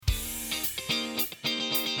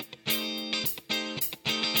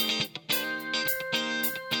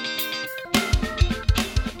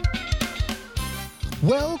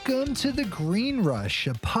Welcome to The Green Rush,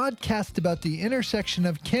 a podcast about the intersection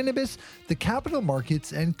of cannabis, the capital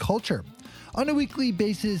markets, and culture. On a weekly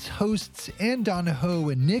basis, hosts Ann Donahoe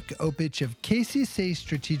and Nick Opich of KCSA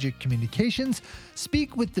Strategic Communications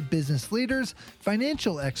speak with the business leaders,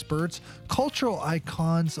 financial experts, cultural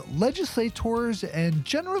icons, legislators, and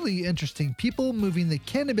generally interesting people moving the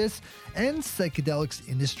cannabis and psychedelics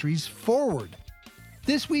industries forward.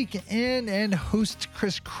 This week, Ann and host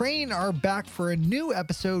Chris Crane are back for a new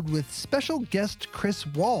episode with special guest Chris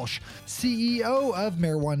Walsh, CEO of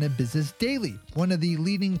Marijuana Business Daily, one of the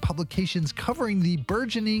leading publications covering the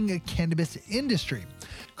burgeoning cannabis industry.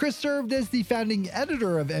 Chris served as the founding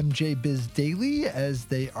editor of MJ Biz Daily, as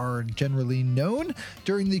they are generally known,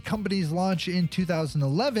 during the company's launch in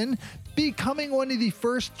 2011, becoming one of the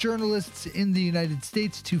first journalists in the United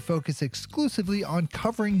States to focus exclusively on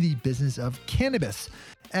covering the business of cannabis.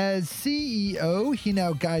 As CEO, he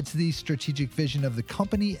now guides the strategic vision of the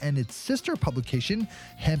company and its sister publication,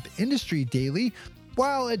 Hemp Industry Daily,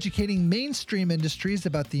 while educating mainstream industries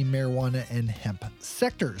about the marijuana and hemp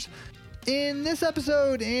sectors. In this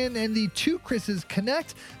episode, Ann and the two Chris's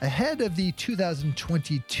connect ahead of the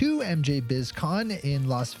 2022 MJ BizCon in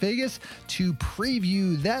Las Vegas to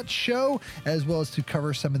preview that show, as well as to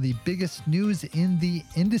cover some of the biggest news in the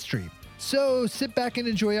industry. So sit back and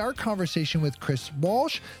enjoy our conversation with Chris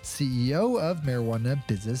Walsh, CEO of Marijuana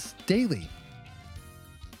Business Daily.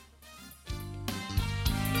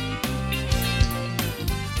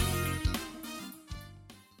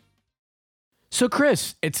 So,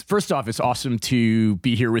 Chris, first off, it's awesome to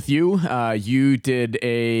be here with you. You did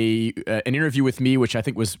an interview with me, which I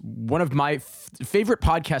think was one of my favorite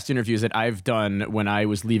podcast interviews that I've done when I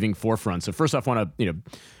was leaving Forefront. So, first off, want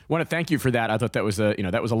to thank you for that. I thought that was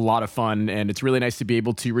a lot of fun, and it's really nice to be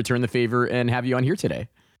able to return the favor and have you on here today.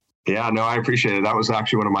 Yeah, no, I appreciate it. That was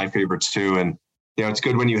actually one of my favorites too, and it's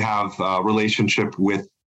good when you have a relationship with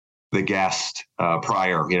the guest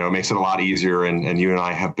prior. It makes it a lot easier. And you and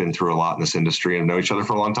I have been through a lot in this industry and know each other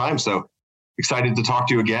for a long time. So excited to talk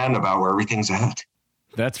to you again about where everything's at.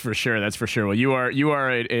 That's for sure. Well, you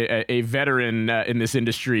are a veteran in this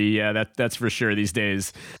industry. Yeah, that's for sure these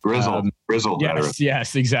days. Grizzled veteran.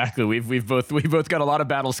 Yes, exactly. We've both got a lot of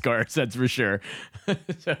battle scars. That's for sure.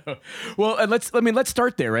 So, well, let's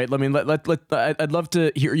start there, right? I'd love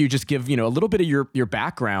to hear you just give a little bit of your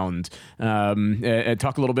background and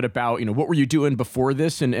talk a little bit about what were you doing before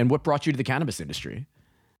this and what brought you to the cannabis industry.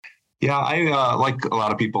 Yeah, I like a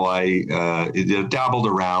lot of people, I dabbled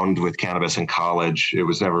around with cannabis in college. It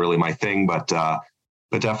was never really my thing, but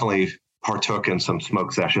definitely partook in some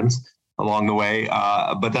smoke sessions along the way.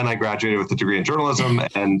 But then I graduated with a degree in journalism,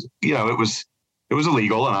 and it was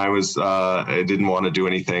illegal, and I didn't want to do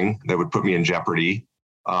anything that would put me in jeopardy.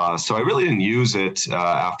 So I really didn't use it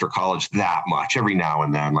after college that much. Every now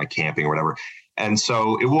and then, like camping or whatever. And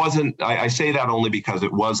so it wasn't, I say that only because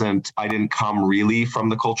I didn't come really from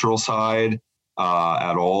the cultural side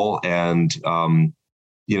at all. And,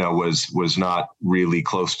 was not really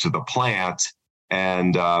close to the plant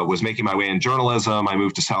and was making my way in journalism. I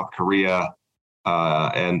moved to South Korea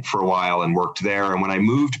and for a while and worked there. And when I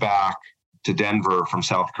moved back to Denver from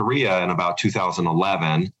South Korea in about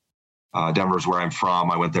 2011, Denver is where I'm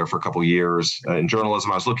from. I went there for a couple of years in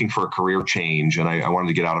journalism. I was looking for a career change, and I wanted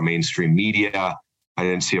to get out of mainstream media. I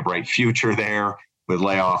didn't see a bright future there with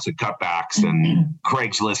layoffs and cutbacks and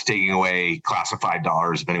Craigslist taking away classified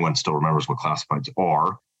dollars, if anyone still remembers what classifieds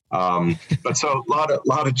are. But so a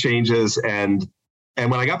lot of changes. And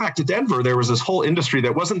when I got back to Denver, there was this whole industry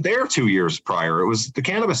that wasn't there 2 years prior. It was the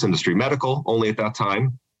cannabis industry, medical only at that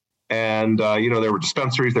time. And, there were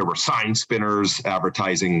dispensaries, there were sign spinners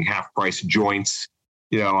advertising half-price joints,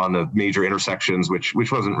 on the major intersections, which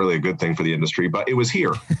wasn't really a good thing for the industry, but it was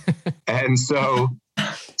here. And so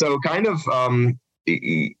kind of,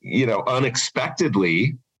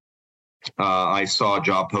 unexpectedly, I saw a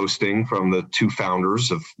job posting from the two founders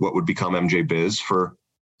of what would become MJ Biz for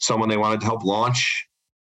someone they wanted to help launch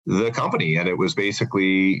the company. And it was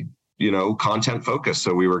basically, content focused.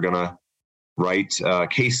 So we were going to write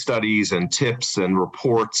case studies and tips and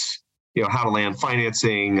reports, how to land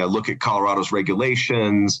financing, look at Colorado's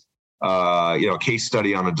regulations, a case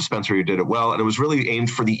study on a dispensary who did it well. And it was really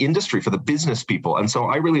aimed for the industry, for the business people. And so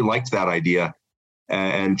I really liked that idea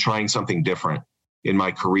and trying something different in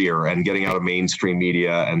my career and getting out of mainstream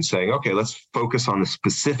media and saying, okay, let's focus on a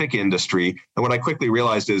specific industry. And what I quickly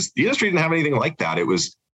realized is the industry didn't have anything like that. It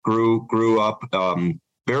was grew up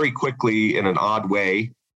very quickly in an odd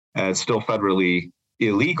way and still federally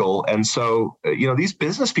illegal. And so, these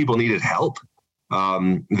business people needed help.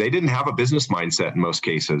 They didn't have a business mindset in most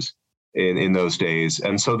cases. in those days.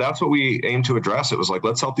 And so that's what we aimed to address. It was like,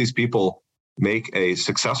 let's help these people make a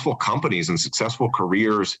successful companies and successful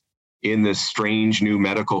careers in this strange new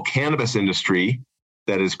medical cannabis industry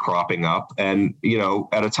that is cropping up. And,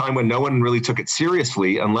 at a time when no one really took it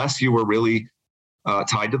seriously, unless you were really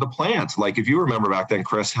tied to the plant. Like if you remember back then,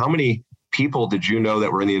 Chris, how many people did you know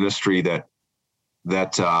that were in the industry that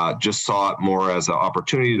just saw it more as an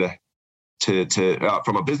opportunity to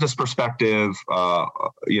from a business perspective,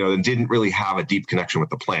 and didn't really have a deep connection with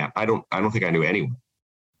the plant? I don't think I knew anyone.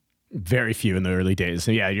 Very few in the early days.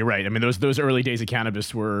 So yeah, you're right. I mean, those early days of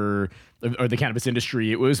cannabis or the cannabis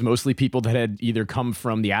industry, it was mostly people that had either come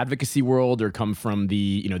from the advocacy world or come from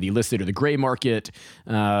the illicit or the gray market.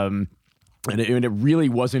 And it really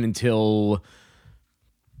wasn't until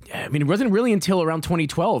around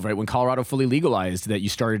 2012, right, when Colorado fully legalized, that you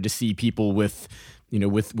started to see people with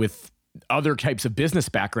other types of business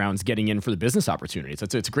backgrounds getting in for the business opportunities.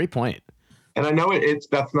 It's a great point. And I know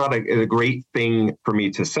that's not a great thing for me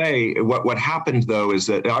to say. What happened, though, is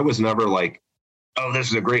that I was never like, oh, this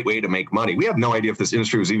is a great way to make money. We had no idea if this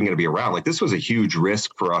industry was even going to be around. Like, this was a huge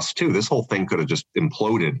risk for us, too. This whole thing could have just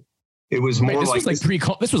imploded. It was more this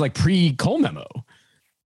was like pre-Cole memo.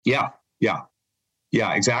 Yeah,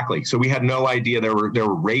 exactly. So we had no idea there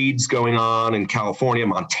were raids going on in California,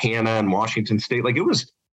 Montana, and Washington State. Like,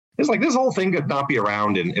 it's like this whole thing could not be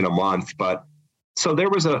around in a month. But so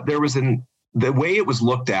the way it was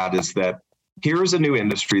looked at is that here's a new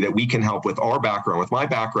industry that we can help with our background, with my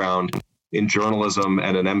background in journalism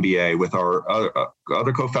and an MBA, with our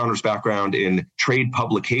other co-founders' background in trade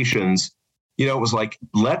publications. It was like,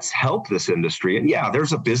 let's help this industry. And yeah,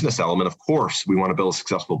 there's a business element. Of course, we want to build a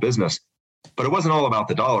successful business, but it wasn't all about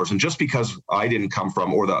the dollars. And just because I didn't come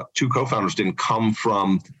from, or the two co-founders didn't come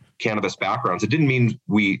from cannabis backgrounds, it didn't mean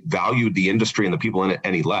we valued the industry and the people in it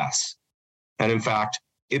any less. And in fact,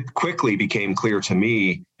 it quickly became clear to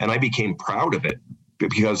me, and I became proud of it,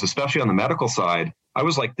 because especially on the medical side, I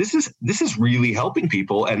was like, this is really helping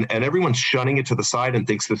people, and everyone's shunning it to the side and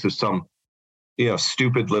thinks this is some,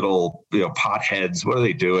 stupid little, potheads. What are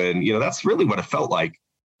they doing? That's really what it felt like.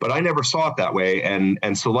 But I never saw it that way.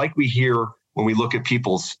 And so, like we hear when we look at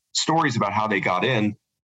people's stories about how they got in,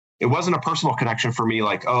 it wasn't a personal connection for me,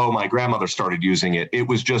 like, oh, my grandmother started using it. It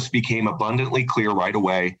was just became abundantly clear right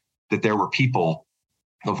away that there were people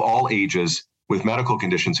of all ages with medical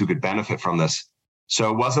conditions who could benefit from this. So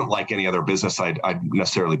it wasn't like any other business I'd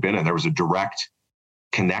necessarily been in. There was a direct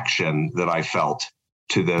connection that I felt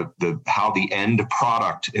to the how the end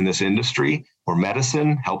product in this industry or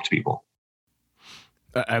medicine helped people.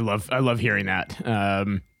 I love hearing that.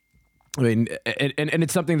 And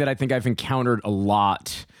it's something that I think I've encountered a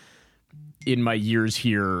lot in my years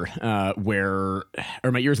here,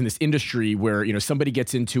 my years in this industry, where, somebody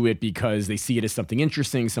gets into it because they see it as something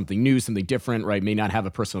interesting, something new, something different, right? May not have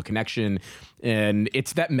a personal connection. And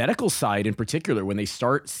it's that medical side in particular, when they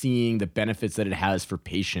start seeing the benefits that it has for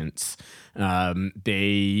patients,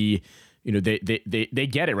 they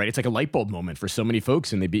get it, right? It's like a light bulb moment for so many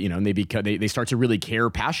folks, and they start to really care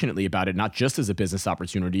passionately about it, not just as a business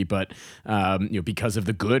opportunity, but because of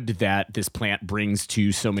the good that this plant brings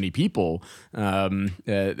to so many people. And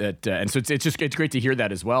so it's great to hear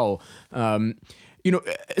that as well.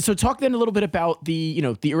 So talk then a little bit about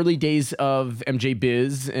the early days of MJ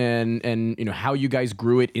Biz and how you guys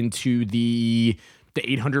grew it into the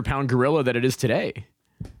 800-pound gorilla that it is today.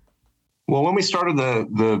 Well, when we started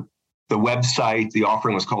the website, the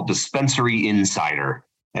offering was called Dispensary Insider.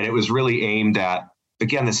 And it was really aimed at,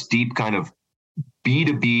 again, this deep kind of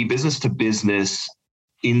B2B, business to business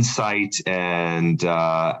insight and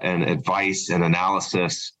advice and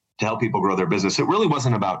analysis to help people grow their business. It really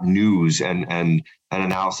wasn't about news and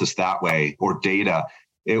analysis that way, or data.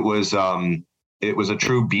 It was a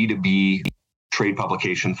true B2B trade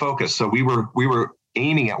publication focus. So we were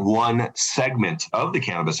aiming at one segment of the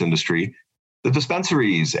cannabis industry, the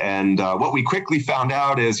dispensaries. And what we quickly found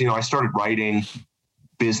out is, I started writing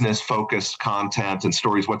business-focused content and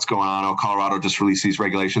stories, what's going on. Oh, Colorado just released these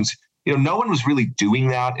regulations. No one was really doing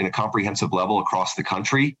that in a comprehensive level across the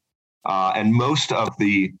country. And most of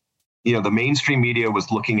the mainstream media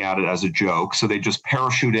was looking at it as a joke. So they just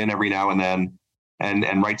parachute in every now and then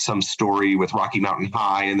and write some story with Rocky Mountain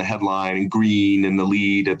High in the headline and green in the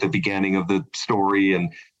lead at the beginning of the story.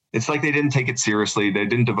 And it's like they didn't take it seriously. They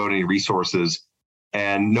didn't devote any resources,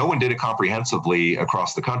 and no one did it comprehensively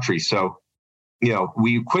across the country. So,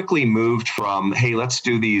 we quickly moved from, hey, let's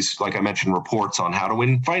do these, like I mentioned, reports on how to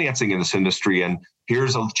win financing in this industry, and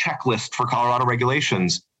here's a checklist for Colorado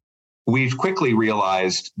regulations. We quickly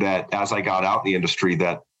realized that as I got out in the industry,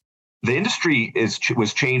 that the industry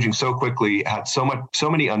was changing so quickly, had so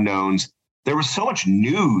many unknowns. There was so much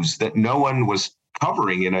news that no one was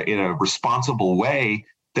covering in a responsible way,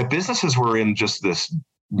 that businesses were in just this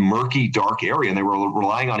murky, dark area, and they were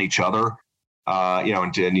relying on each other.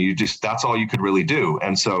 And you just, that's all you could really do.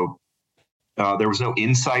 And so there was no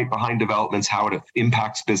insight behind developments, how it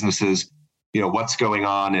impacts businesses. What's going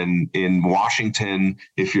on in Washington,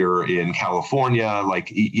 if you're in California,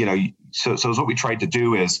 so what we tried to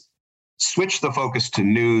do is switch the focus to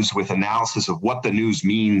news with analysis of what the news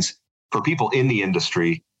means for people in the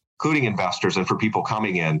industry, including investors, and for people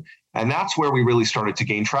coming in. And that's where we really started to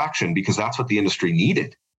gain traction, because that's what the industry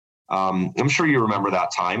needed. I'm sure you remember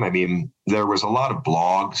that time. I mean, there was a lot of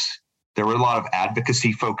blogs, there were a lot of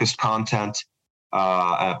advocacy focused content,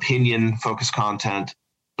 opinion focused content,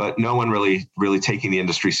 but no one really taking the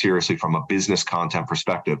industry seriously from a business content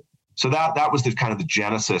perspective. So that was the kind of the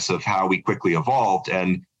genesis of how we quickly evolved.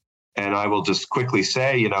 And I will just quickly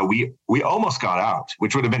say, we almost got out,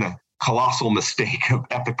 which would have been a colossal mistake of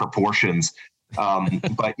epic proportions.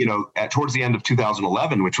 But towards the end of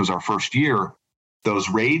 2011, which was our first year, those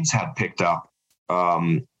raids had picked up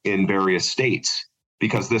in various states,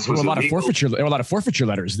 because this was a lot of forfeiture. There were a lot of forfeiture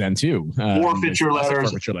letters then too. Forfeiture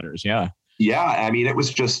letters. Yeah. Yeah. I mean, it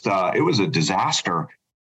was just, it was a disaster.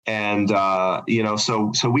 And,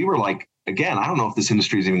 so we were like, again, I don't know if this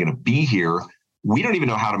industry is even going to be here. We don't even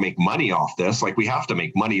know how to make money off this. Like, we have to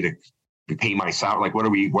make money to pay my salary. Like, what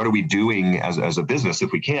are we doing as a business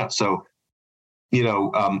if we can't? So,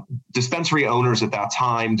 dispensary owners at that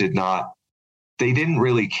time they didn't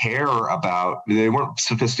really care about, they weren't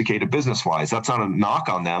sophisticated business wise. That's not a knock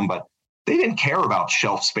on them, but they didn't care about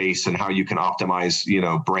shelf space and how you can optimize,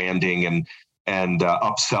 branding and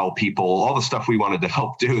upsell people, all the stuff we wanted to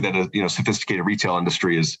help do that a sophisticated retail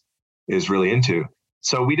industry is really into.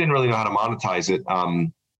 So we didn't really know how to monetize it.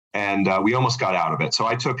 And we almost got out of it. So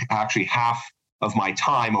I took actually half of my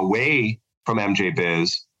time away from MJ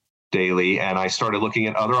Biz Daily, and I started looking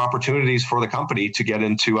at other opportunities for the company to get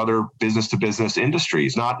into other business-to-business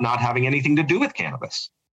industries, not having anything to do with cannabis.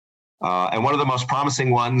 And one of the most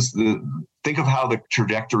promising ones, think of how the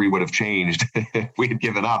trajectory would have changed if we had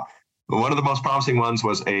given up. But one of the most promising ones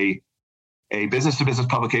was a business-to-business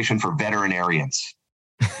publication for veterinarians.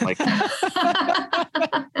 Like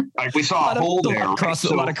we saw a hole there. A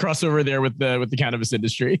lot of crossover there with the cannabis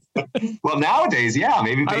industry. Well, nowadays, yeah,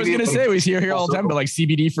 maybe. I was going to say, we hear here all the time, but like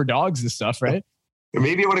CBD for dogs and stuff, right?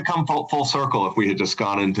 Maybe it would have come full circle if we had just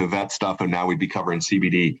gone into vet stuff, and now we'd be covering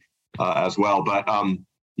CBD as well. But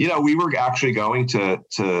we were actually going to.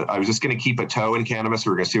 I was just going to keep a toe in cannabis.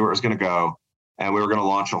 We were going to see where it was going to go, and we were going to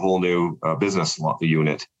launch a whole new business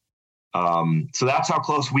unit. So that's how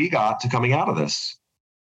close we got to coming out of this.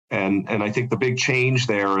 And I think the big change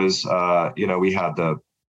there is, we had the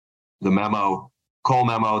Cole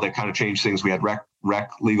memo that kind of changed things. We had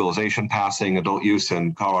rec legalization passing, adult use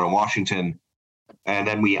in Colorado and Washington. And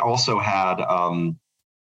then we also had,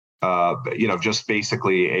 just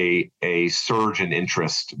basically a surge in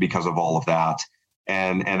interest because of all of that.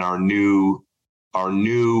 And our new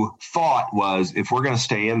thought was, if we're going to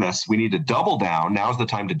stay in this, we need to double down. Now's the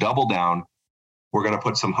time to double down. We're going to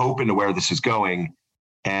put some hope into where this is going.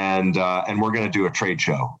 And we're going to do a trade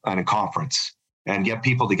show and a conference and get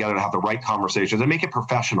people together to have the right conversations and make it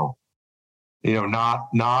professional.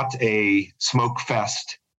 Not a smoke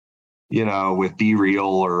fest, with Be Real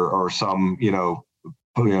or some,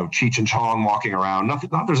 Cheech and Chong walking around. Not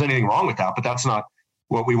that there's anything wrong with that, but that's not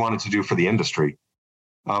what we wanted to do for the industry.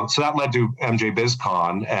 So that led to MJ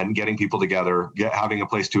BizCon and getting people together, having a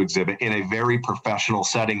place to exhibit in a very professional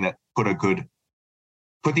setting that put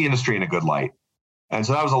the industry in a good light. And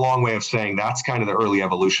so that was a long way of saying that's kind of the early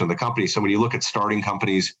evolution of the company. So when you look at starting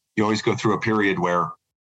companies, you always go through a period where,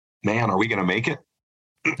 man, are we going to make it?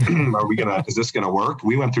 Is this going to work?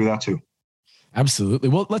 We went through that too. Absolutely.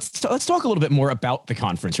 Well, let's talk a little bit more about the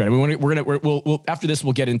conference, right? We'll after this,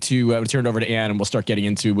 we'll get into, we'll turn it over to Ann and we'll start getting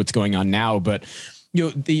into what's going on now. But,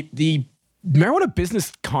 the Marijuana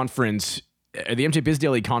Business Conference, the MJ Biz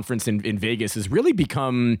Daily conference in Vegas has really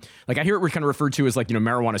become, like, I hear it kind of referred to as like,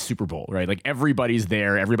 marijuana Super Bowl, right? Like, everybody's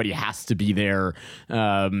there. Everybody has to be there.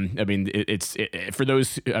 I mean, it's for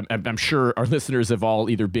those, I'm sure our listeners have all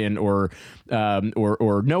either been or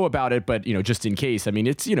know about it, but, just in case, I mean,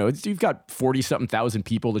 you've got 40-something thousand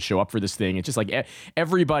people that show up for this thing. It's just like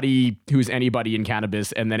everybody who's anybody in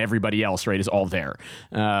cannabis and then everybody else, right, is all there.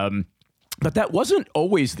 But that wasn't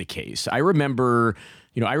always the case. I remember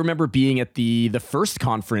I remember being at the first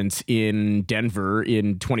conference in Denver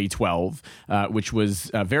in 2012, which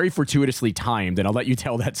was very fortuitously timed, and I'll let you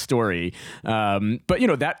tell that story. But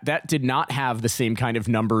that did not have the same kind of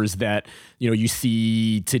numbers that you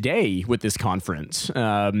see today with this conference.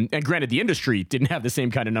 And granted, the industry didn't have the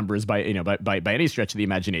same kind of numbers by any stretch of the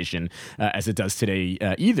imagination as it does today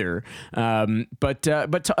either. But I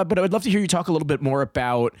would love to hear you talk a little bit more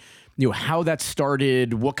about how that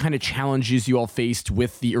started, what kind of challenges you all faced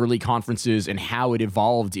with the early conferences, and how it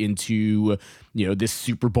evolved into, this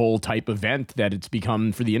Super Bowl type event that it's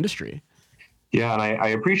become for the industry. Yeah, and I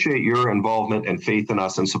appreciate your involvement and faith in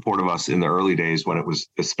us and support of us in the early days when it was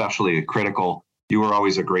especially critical. You were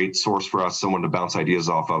always a great source for us, someone to bounce ideas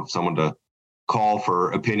off of, someone to call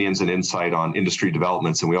for opinions and insight on industry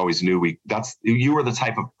developments. And we always knew you were the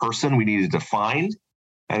type of person we needed to find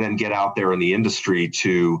and then get out there in the industry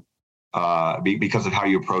to because of how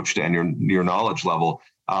you approached it and your knowledge level.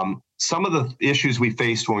 Some of the issues we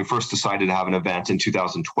faced when we first decided to have an event in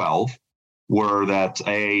 2012 were that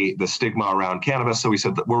the stigma around cannabis. So we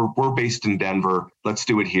said that we're based in Denver. Let's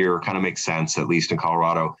do it here. Kind of makes sense, at least in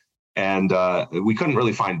Colorado. And we couldn't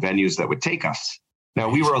really find venues that would take us. Now,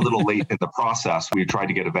 we were a little late in the process. We tried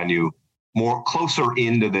to get a venue more closer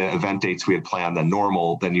into the event dates we had planned than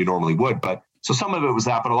you normally would. But so some of it was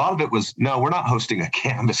that, but a lot of it was, no, we're not hosting a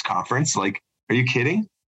cannabis conference. Like, are you kidding?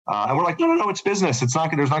 And we're like, no, it's business. There's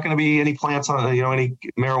not going to be any plants on, any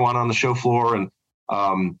marijuana on the show floor. And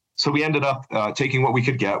so we ended up taking what we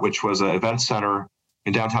could get, which was an event center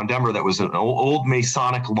in downtown Denver that was an old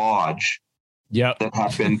Masonic lodge. Yep. That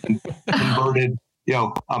had been converted,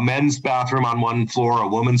 a men's bathroom on one floor, a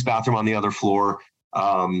woman's bathroom on the other floor.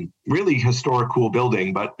 Really historic, cool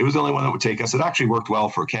building, but it was the only one that would take us. It actually worked well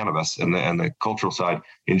for cannabis and the cultural side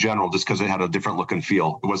in general, just because it had a different look and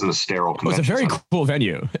feel. It wasn't a sterile convention. It was a very cool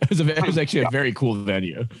venue. It was actually a very cool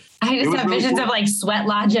venue. I just have visions of like sweat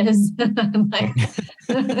lodges, like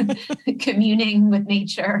communing with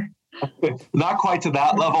nature. Not quite to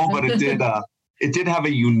that level, but it did have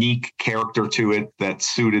a unique character to it that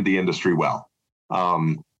suited the industry well.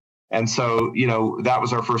 And so, that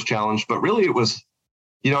was our first challenge, but really it was,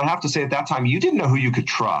 I have to say at that time, you didn't know who you could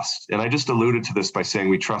trust. And I just alluded to this by saying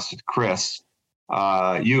we trusted Chris,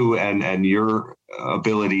 you and your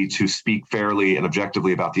ability to speak fairly and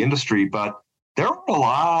objectively about the industry. But there were a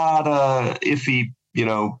lot of iffy,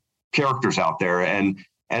 characters out there, and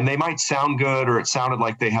they might sound good, or it sounded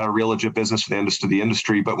like they had a real legit business for the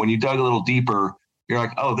industry. But when you dug a little deeper, you're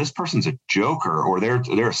like, oh, this person's a joker, or they're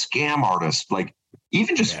a scam artist. Like,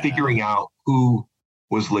 even just figuring out who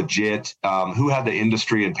was legit, who had the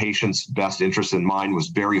industry and patients' best interest in mind was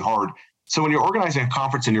very hard. So when you're organizing a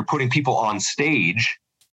conference and you're putting people on stage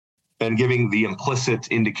and giving the implicit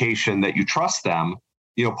indication that you trust them,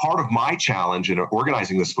 part of my challenge in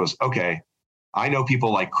organizing this was, okay, I know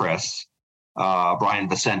people like Chris, Brian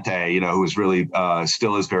Vicente, who is really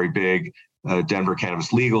still is very big, Denver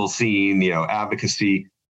cannabis legal scene, advocacy.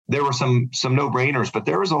 There were some no-brainers, but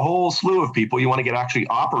there was a whole slew of people. You want to get actually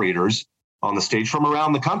operators on the stage from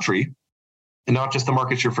around the country and not just the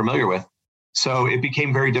markets you're familiar with. So it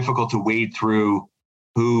became very difficult to wade through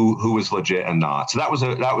who was legit and not. So that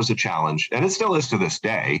was a challenge, and it still is to this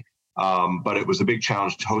day. But it was a big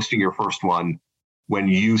challenge hosting your first one when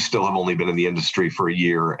you still have only been in the industry for a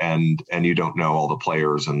year and you don't know all the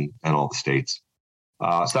players and all the states.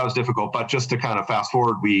 So that was difficult. But just to kind of fast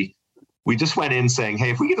forward, we just went in saying, hey,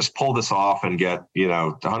 if we could just pull this off and get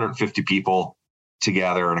 150 people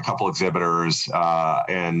together and a couple exhibitors,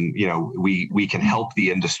 and we can help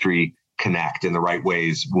the industry connect in the right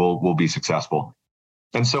ways, we'll be successful.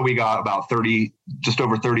 And so we got about just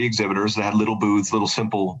over 30 exhibitors that had little booths, little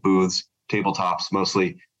simple booths, tabletops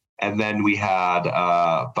mostly. And then we had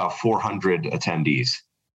about 400 attendees.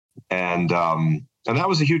 And that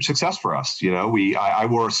was a huge success for us. I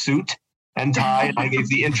wore a suit and tie, and I gave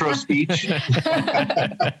the intro speech.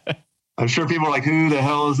 I'm sure people are like, who the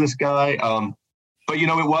hell is this guy? But it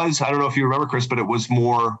was, I don't know if you remember, Chris, but it was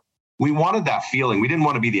more, we wanted that feeling. We didn't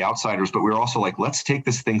want to be the outsiders, but we were also like, let's take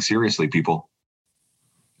this thing seriously, people.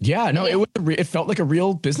 Yeah, no, it felt like a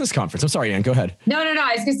real business conference. I'm sorry, Ann, go ahead. No.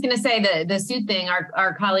 I was just going to say the suit thing.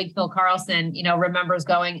 Our colleague Phil Carlson, remembers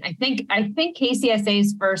going. I think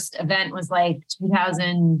KCSA's first event was like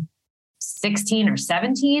 2016 or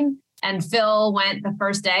 17, and Phil went the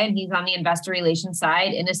first day, and he's on the investor relations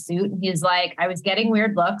side in a suit, and he's like, I was getting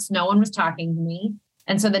weird looks. No one was talking to me.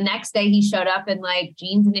 And so the next day he showed up in like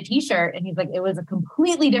jeans and a t-shirt, and he's like, it was a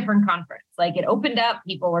completely different conference. Like, it opened up,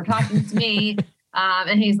 people were talking to me.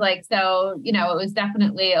 And he's like, so, it was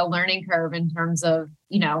definitely a learning curve in terms of,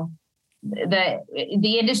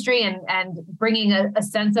 the industry and bringing a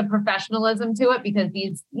sense of professionalism to it, because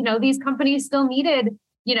these companies still needed,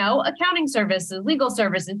 accounting services, legal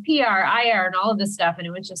services, PR, IR, and all of this stuff. And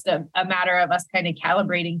it was just a matter of us kind of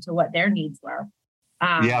calibrating to what their needs were.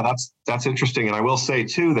 Yeah, that's interesting. And I will say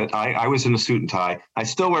too, that I was in a suit and tie. I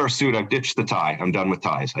still wear a suit. I've ditched the tie. I'm done with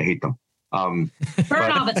ties. I hate them.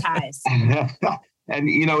 Burn all the ties. And,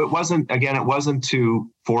 it wasn't to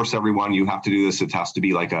force everyone, you have to do this. It has to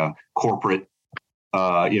be like a corporate,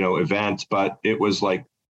 event, but it was like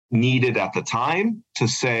needed at the time to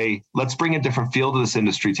say, let's bring a different feel to this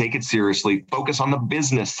industry, take it seriously, focus on the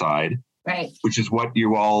business side, right? Which is what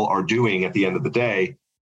you all are doing at the end of the day.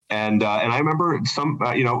 And I remember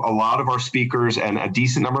a lot of our speakers and a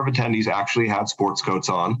decent number of attendees actually had sports coats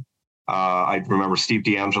on. I remember Steve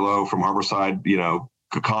D'Angelo from Harborside,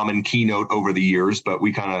 a common keynote over the years, but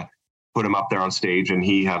we kind of put him up there on stage and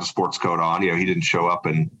he had a sports coat on. He didn't show up,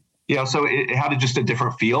 and so it had just a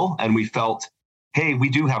different feel, and we felt, hey, we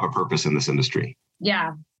do have a purpose in this industry.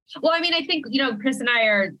 Yeah. Well, I mean, I think, Chris and I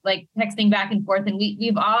are like texting back and forth, and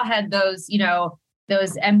we've all had those,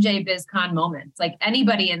 those MJ BizCon moments. Like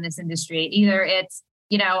anybody in this industry, either it's,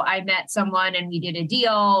 I met someone and we did a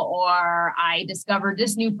deal, or I discovered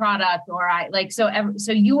this new product, or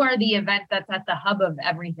so you are the event that's at the hub of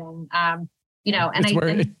everything. And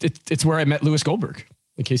it's where I met Lewis Goldberg,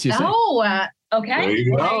 in case you say. Oh, okay. There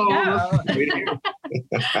you go.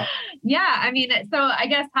 Yeah. I mean, so I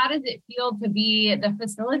guess, how does it feel to be the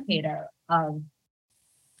facilitator of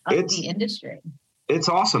the industry? It's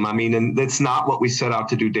awesome. I mean, and it's not what we set out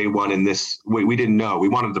to do day one in this. We didn't know. We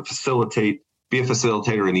wanted to be a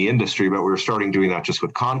facilitator in the industry, but we were starting doing that just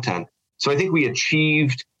with content. So I think we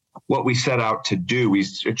achieved what we set out to do. We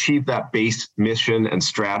achieved that base mission and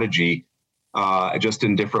strategy just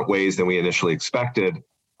in different ways than we initially expected.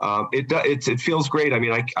 It feels great. I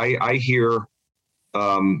mean, I hear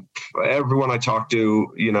everyone I talk to,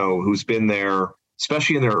 who's been there,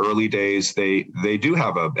 especially in their early days, they do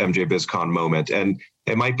have a MJ BizCon moment, and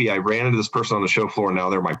it might be, I ran into this person on the show floor, and now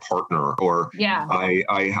they're my partner, or yeah,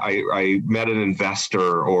 I met an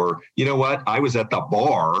investor, or what, I was at the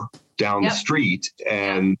bar down the street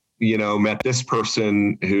and met this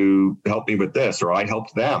person who helped me with this, or I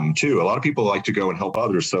helped them too. A lot of people like to go and help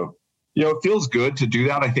others, so it feels good to do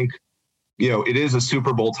that. I think it is a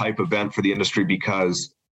Super Bowl type event for the industry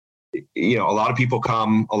because a lot of people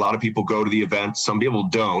come, a lot of people go to the event. Some people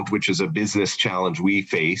don't, which is a business challenge we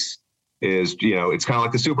face. Is, it's kind of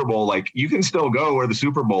like the Super Bowl. Like, you can still go where the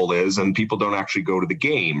Super Bowl is, and people don't actually go to the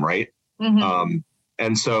game, right? Mm-hmm.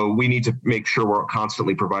 And so we need to make sure we're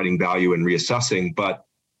constantly providing value and reassessing. But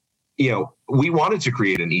we wanted to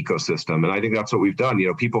create an ecosystem, and I think that's what we've done.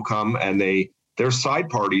 People come and there's side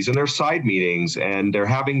parties and there's side meetings, and they're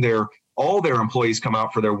having all their employees come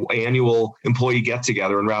out for their annual employee get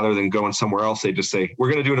together. And rather than going somewhere else, they just say,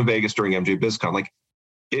 we're going to do it in Vegas during MJ BizCon. Like,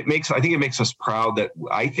 I think it makes us proud that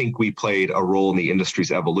I think we played a role in the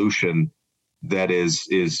industry's evolution that is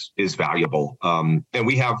valuable. And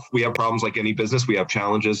we have problems like any business. We have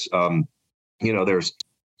challenges. There's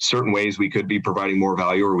certain ways we could be providing more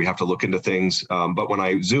value, or we have to look into things. But when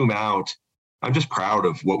I zoom out, I'm just proud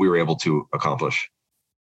of what we were able to accomplish.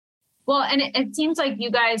 Well, and it seems like you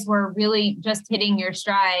guys were really just hitting your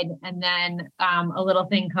stride, and then a little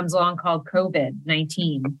thing comes along called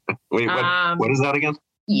COVID-19. Wait, what is that again?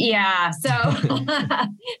 Yeah, so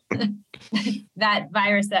that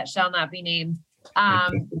virus that shall not be named.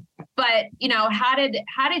 But how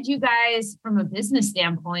did you guys, from a business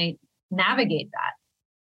standpoint, navigate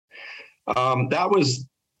that? That was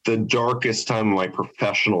the darkest time of my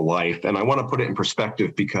professional life, and I want to put it in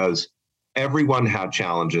perspective because everyone had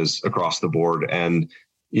challenges across the board. And,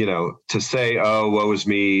 to say, oh, woe is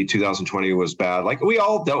me, 2020 was bad. Like, we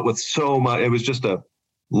all dealt with so much. It was just a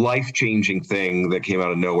life-changing thing that came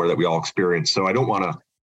out of nowhere that we all experienced. So I don't want to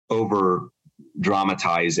over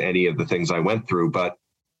dramatize any of the things I went through, but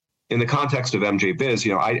in the context of MJ Biz,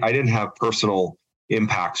 I didn't have personal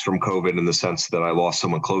impacts from COVID in the sense that I lost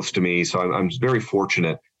someone close to me. So I'm very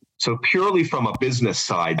fortunate. So purely from a business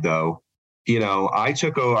side though,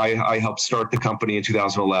 I helped start the company in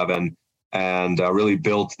 2011 and really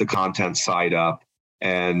built the content side up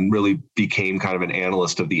and really became kind of an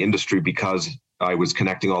analyst of the industry because I was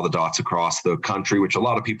connecting all the dots across the country, which a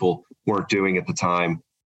lot of people weren't doing at the time.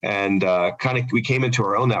 And we came into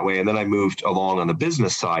our own that way. And then I moved along on the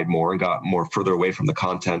business side more and got more further away from the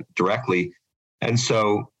content directly. And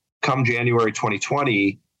so come January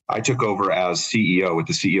 2020, I took over as CEO with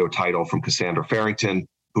the CEO title from Cassandra Farrington,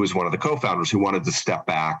 who was one of the co-founders who wanted to step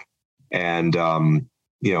back and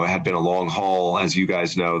it had been a long haul. As you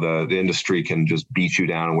guys know, the industry can just beat you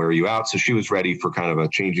down and wear you out. So she was ready for kind of a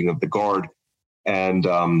changing of the guard. And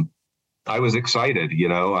I was excited.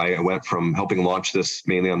 I went from helping launch this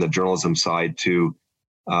mainly on the journalism side to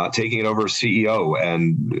taking it over as CEO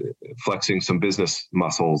and flexing some business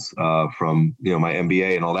muscles from my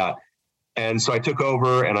MBA and all that. And so I took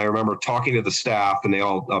over, and I remember talking to the staff, and they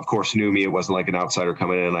all, of course, knew me. It wasn't like an outsider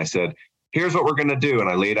coming in. And I said, here's what we're going to do. And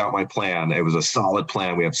I laid out my plan. It was a solid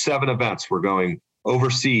plan. We have 7 events. We're going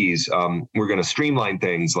overseas. We're going to streamline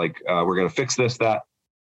things. Like we're going to fix this, that,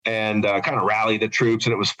 and kind of rally the troops.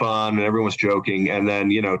 And it was fun, and everyone was joking. And then,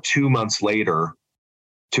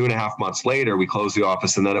 2.5 months later, we closed the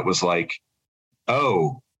office. And then it was like,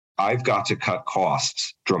 oh, I've got to cut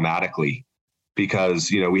costs dramatically because,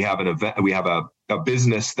 we have an event, we have a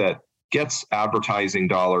business that gets advertising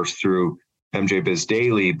dollars through MJ Biz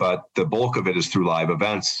Daily, but the bulk of it is through live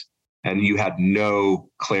events. And you had no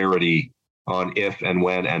clarity on if and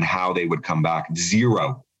when and how they would come back.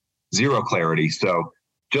 Zero clarity. So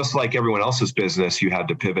just like everyone else's business, you had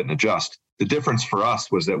to pivot and adjust. The difference for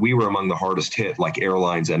us was that we were among the hardest hit, like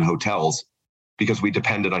airlines and hotels, because we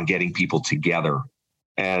depended on getting people together.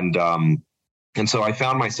 And so I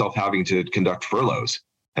found myself having to conduct furloughs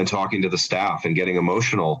and talking to the staff and getting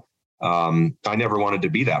emotional. I never wanted to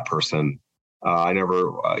be that person. I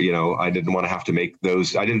never, I didn't want to have to make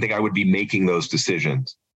those. I didn't think I would be making those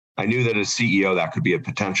decisions. I knew that as CEO, that could be a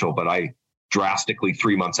potential, but I drastically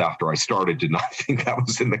 3 months after I started did not think that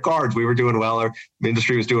was in the cards. We were doing well. Our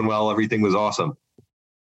industry was doing well. Everything was awesome.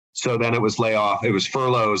 So then it was layoff, it was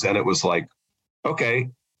furloughs, and it was like, okay,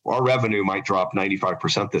 our revenue might drop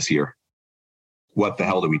 95% this year. What the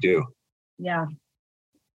hell do we do? Yeah.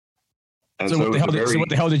 And so what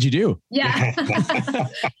the hell did you do? Yeah.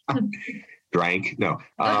 Drank. No.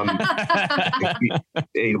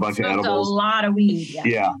 Ate a bunch of edibles. A lot of weed.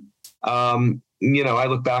 Yeah. I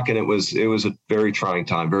look back and it was a very trying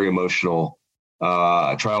time, very emotional,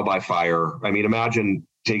 trial by fire. I mean, imagine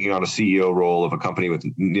taking on a CEO role of a company with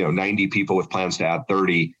 90 people with plans to add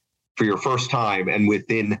 30 for your first time, and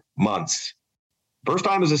within months, first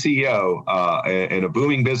time as a CEO in a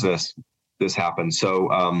booming business, this happened. So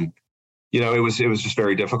it was just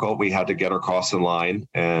very difficult. We had to get our costs in line,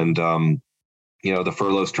 and the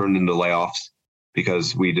furloughs turned into layoffs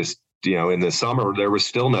because we just in the summer there was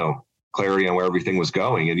still no clarity on where everything was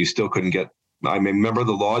going, and you still couldn't get. I mean, remember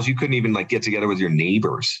the laws? You couldn't even get together with your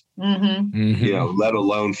neighbors, let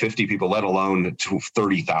alone 50 people, let alone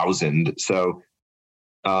 30,000. So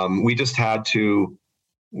we just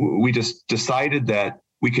decided that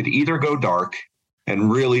we could either go dark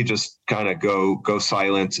and really just kind of go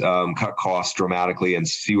silent, cut costs dramatically, and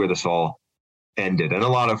see where this all ended. And a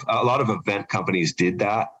lot of event companies did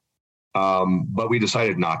that, but we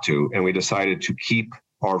decided not to, and we decided to keep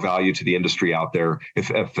our value to the industry out there.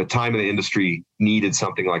 If a time in the industry needed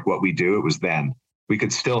something like what we do, it was then. We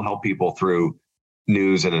could still help people through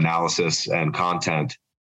news and analysis and content.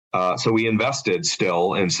 So we invested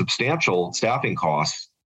still in substantial staffing costs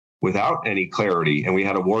without any clarity. And we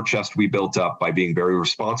had a war chest we built up by being very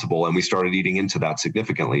responsible, and we started eating into that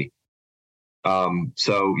significantly.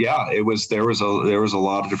 So yeah, there was a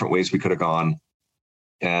lot of different ways we could have gone.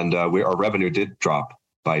 And our revenue did drop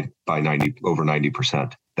by over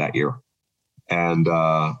 90% that year.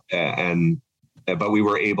 But we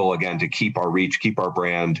were able again to keep our reach, keep our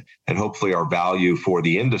brand, and hopefully our value for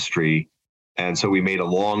the industry. And so we made a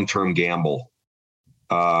long-term gamble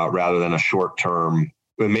rather than a short-term.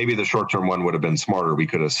 Maybe the short-term one would have been smarter. We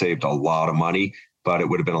could have saved a lot of money, but it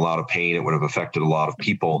would have been a lot of pain. It would have affected a lot of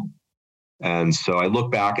people. And so I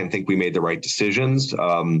look back and think we made the right decisions,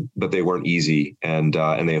 but they weren't easy, and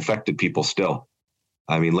they affected people still.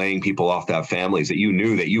 I mean, laying people off, that families that you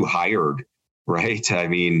knew that you hired, right? I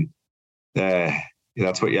mean,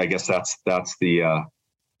 that's what. I guess that's the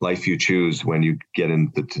life you choose when you get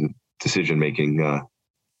into decision-making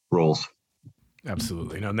roles.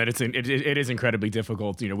 Absolutely. No, that it is incredibly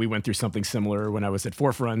difficult. We went through something similar when I was at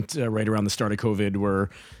Forefront right around the start of COVID, where,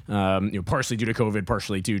 partially due to COVID,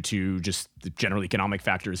 partially due to just the general economic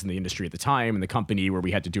factors in the industry at the time and the company, where we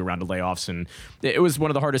had to do a round of layoffs. And it was one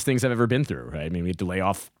of the hardest things I've ever been through. Right? I mean, we had to lay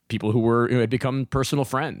off people who had become personal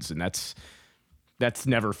friends, and that's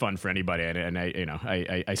never fun for anybody. And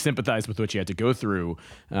I sympathize with what you had to go through.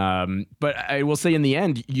 But I will say in the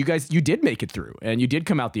end, you did make it through, and you did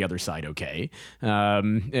come out the other side okay.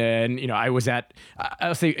 And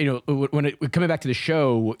I'll say, coming back to the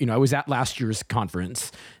show, I was at last year's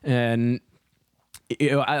conference, and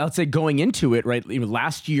I'll say going into it, right,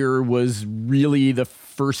 last year was really the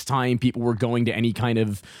first time people were going to any kind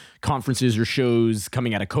of conferences or shows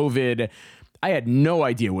coming out of COVID. I had no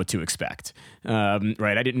idea what to expect.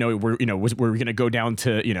 Right. I didn't know we're going to go down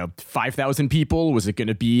to, 5,000 people. Was it going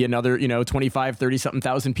to be another, 25, 30 something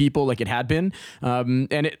thousand people like it had been?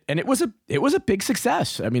 And it was a big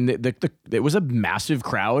success. I mean, it was a massive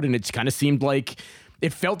crowd, and it kind of seemed like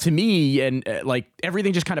it felt to me and like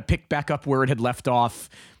everything just kind of picked back up where it had left off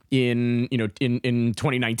in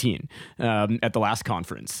 2019 at the last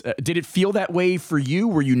conference. Did it feel that way for you?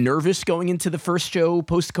 Were you nervous going into the first show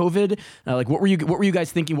post COVID? Like what were you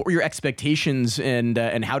guys thinking? What were your expectations,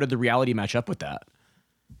 and how did the reality match up with that?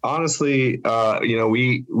 Honestly,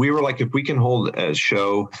 we were like, if we can hold a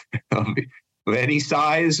show of any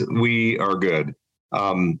size, we are good.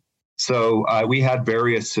 So we had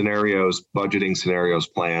various budgeting scenarios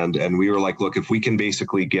planned, and we were like, look, if we can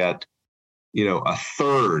basically get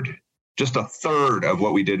just a third of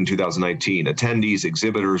what we did in 2019, attendees,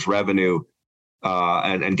 exhibitors, revenue,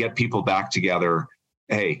 and get people back together.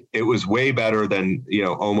 Hey, it was way better than,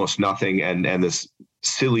 almost nothing. And this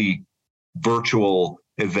silly virtual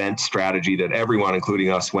event strategy that everyone, including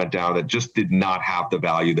us, went down that just did not have the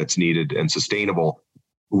value that's needed and sustainable.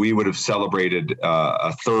 We would have celebrated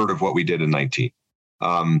a third of what we did in 19.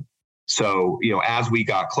 So, as we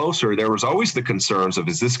got closer, there was always the concerns of,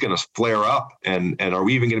 is this going to flare up? And are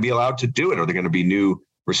we even going to be allowed to do it? Are there going to be new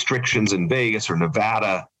restrictions in Vegas or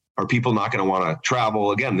Nevada? Are people not going to want to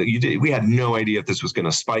travel again? We had no idea if this was going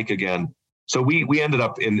to spike again. So we ended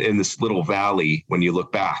up in this little valley when you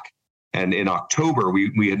look back. And in October,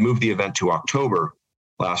 we had moved the event to October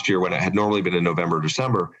last year when it had normally been in November,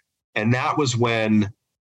 December. And that was when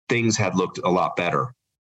things had looked a lot better.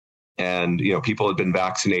 And, people had been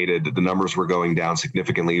vaccinated. The numbers were going down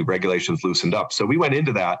significantly. Regulations loosened up. So we went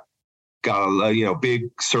into that, got a big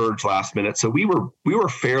surge last minute. So we were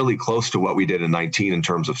fairly close to what we did in 19 in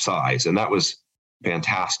terms of size. And that was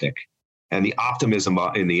fantastic. And the optimism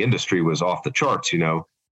in the industry was off the charts,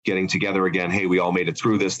 getting together again. Hey, we all made it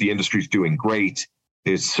through this. The industry's doing great.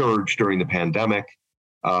 It surged during the pandemic.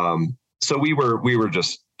 So we were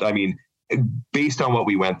just, based on what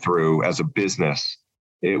we went through as a business,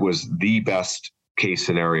 it was the best case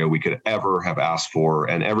scenario we could ever have asked for.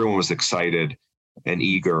 And everyone was excited and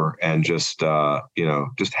eager and just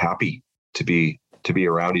happy to be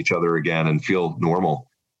around each other again and feel normal.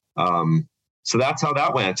 So that's how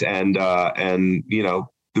that went. And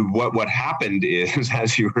what happened is,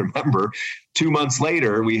 as you remember, 2 months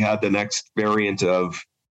later, we had the next variant of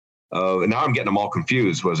and now I'm getting them all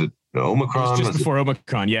confused. Was it Omicron? It was just before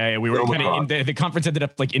Omicron. Yeah. We were kind of the conference ended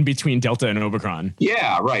up like in between Delta and Omicron.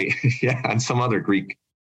 Yeah, right. Yeah, and some other Greek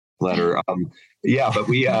letter. But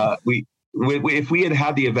we if we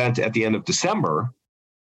had the event at the end of December,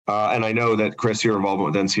 and I know that Chris, your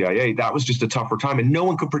involvement with NCIA, that was just a tougher time, and no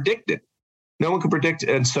one could predict it.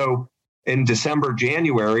 And so in December,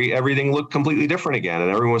 January, everything looked completely different again,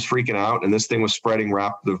 and everyone was freaking out, and this thing was spreading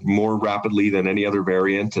more rapidly than any other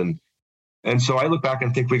variant. And so I look back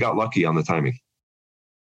and think we got lucky on the timing.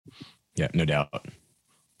 Yeah, no doubt.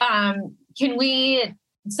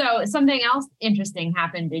 So something else interesting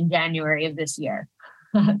happened in January of this year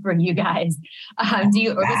for you guys.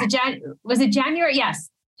 Was it January? Yes.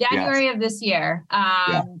 January of this year.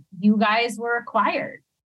 You guys were acquired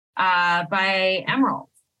by Emerald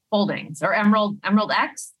Holdings or Emerald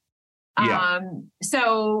X.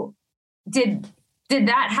 So did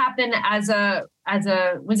that happen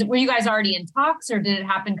were you guys already in talks, or did it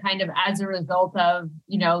happen kind of as a result of,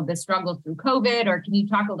 the struggles through COVID? Or can you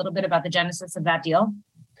talk a little bit about the genesis of that deal?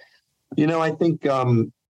 I think,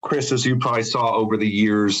 Chris, as you probably saw over the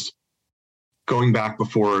years, going back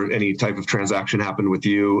before any type of transaction happened with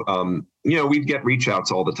you, we'd get reach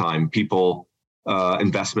outs all the time. People,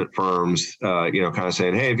 investment firms, kind of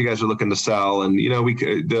saying, hey, if you guys are looking to sell, and,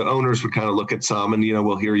 the owners would kind of look at some and,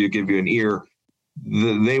 we'll hear you, give you an ear.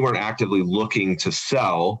 They weren't actively looking to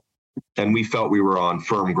sell, and we felt we were on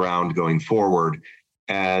firm ground going forward.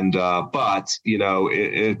 And, but,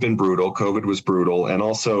 it had been brutal. COVID was brutal. And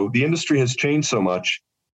also the industry has changed so much.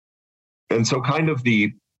 And so kind of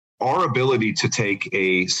our ability to take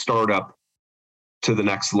a startup to the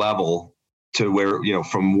next level to where,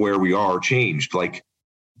 from where we are changed. Like,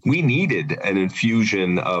 we needed an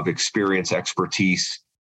infusion of experience, expertise.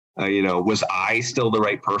 Was I still the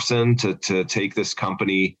right person to take this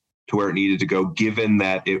company to where it needed to go, given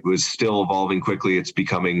that it was still evolving quickly? It's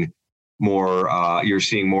becoming more, you're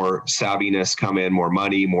seeing more savviness come in, more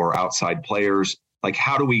money, more outside players. Like,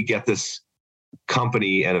 how do we get this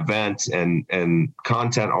company and event and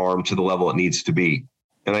content arm to the level it needs to be?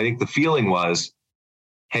 And I think the feeling was,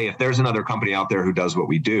 hey, if there's another company out there who does what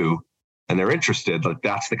we do and they're interested, like,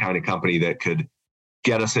 that's the kind of company that could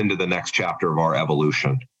get us into the next chapter of our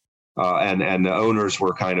evolution. and the owners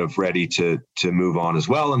were kind of ready to move on as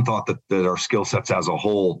well, and thought that our skill sets as a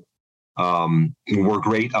whole were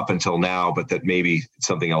great up until now, but that maybe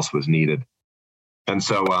something else was needed. And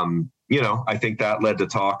so, I think that led to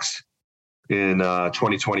talks in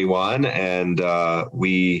 2021, and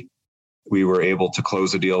we were able to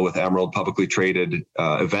close a deal with Emerald, publicly traded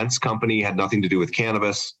events company, had nothing to do with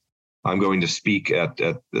cannabis. I'm going to speak at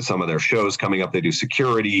some of their shows coming up. They do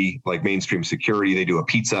security, like mainstream security. They do a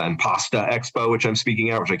pizza and pasta expo, which I'm speaking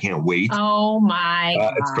at, which I can't wait. Oh my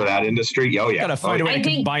God. It's for that industry. Oh yeah. Gotta find a way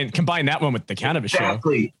to combine that one with the cannabis show.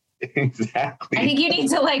 Exactly. I think you need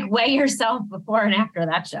to weigh yourself before and after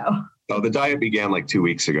that show. Oh, the diet began 2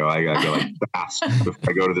 weeks ago. I got to go fast before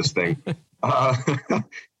I go to this thing.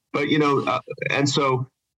 But and so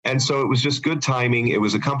it was just good timing. It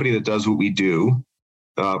was a company that does what we do.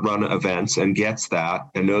 Run events and gets that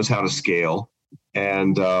and knows how to scale.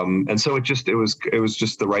 And so it was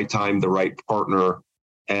just the right time, the right partner.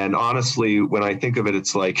 And honestly, when I think of it,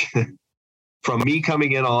 it's like from me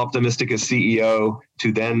coming in all optimistic as CEO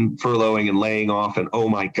to then furloughing and laying off and, oh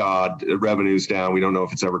my God, revenue's down. We don't know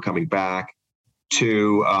if it's ever coming back,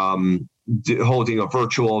 to holding a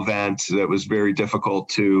virtual event that was very difficult,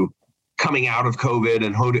 to coming out of COVID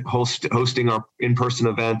and hosting our in-person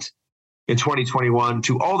event in 2021,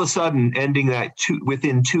 to all of a sudden ending that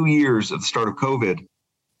within 2 years of the start of COVID.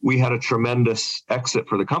 We had a tremendous exit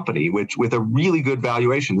for the company, which with a really good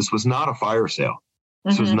valuation. This was not a fire sale.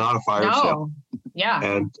 This was not a fire sale.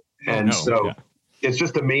 Yeah. It's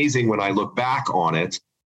just amazing when I look back on it,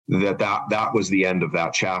 that was the end of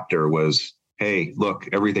that chapter. Was, hey, look,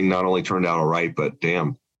 everything not only turned out all right, but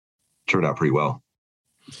damn, turned out pretty well.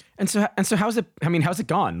 And so how's it? I mean, how's it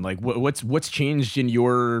gone? What's changed in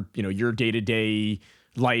your your day-to-day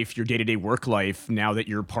life, your day-to-day work life, now that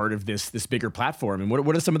you're part of this bigger platform? And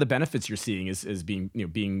what are some of the benefits you're seeing as being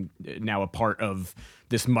being now a part of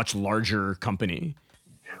this much larger company?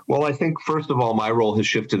 Well, I think first of all, my role has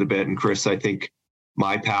shifted a bit, and Chris, I think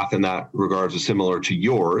my path in that regards is similar to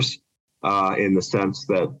yours, in the sense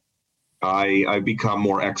that I've become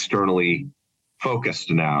more externally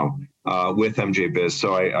focused now. With MJ Biz.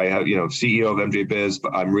 So I have, CEO of MJ Biz,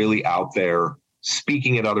 but I'm really out there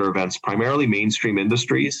speaking at other events, primarily mainstream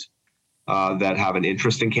industries that have an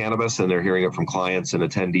interest in cannabis, and they're hearing it from clients and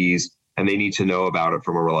attendees, and they need to know about it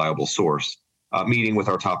from a reliable source. Meeting with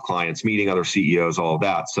our top clients, meeting other CEOs, all of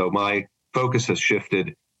that. So my focus has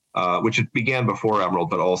shifted, which it began before Emerald,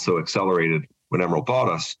 but also accelerated when Emerald bought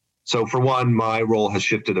us. So for one, my role has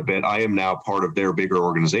shifted a bit. I am now part of their bigger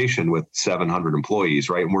organization with 700 employees,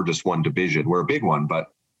 right? And we're just one division. We're a big one, but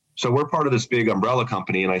so we're part of this big umbrella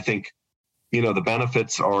company. And I think, the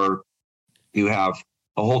benefits are you have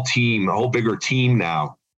a whole team, a whole bigger team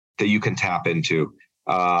now that you can tap into,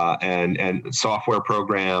 and software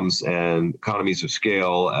programs and economies of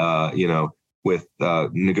scale, with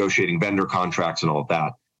negotiating vendor contracts and all of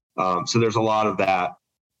that. So there's a lot of that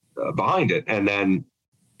behind it. And then,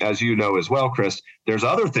 as you know as well, Chris, there's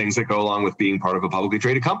other things that go along with being part of a publicly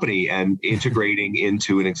traded company and integrating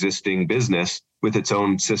into an existing business with its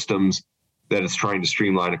own systems that it's trying to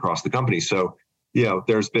streamline across the company. So,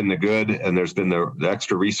 there's been the good, and there's been the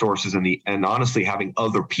extra resources, and honestly having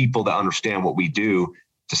other people that understand what we do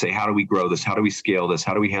to say, how do we grow this? How do we scale this?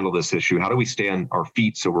 How do we handle this issue? How do we stay on our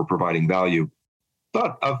feet so we're providing value?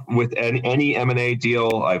 But with any M&A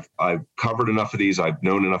deal, I've covered enough of these. I've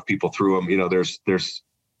known enough people through them.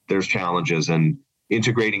 There's challenges, and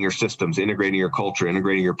integrating your systems, integrating your culture,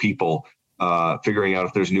 integrating your people, figuring out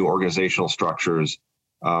if there's new organizational structures,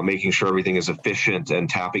 making sure everything is efficient, and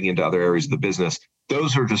tapping into other areas of the business.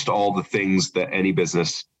 Those are just all the things that any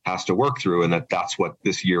business has to work through. And that's what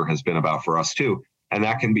this year has been about for us too. And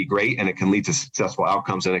that can be great, and it can lead to successful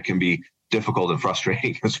outcomes, and it can be difficult and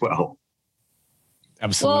frustrating as well.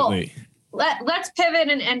 Absolutely. Well, let's pivot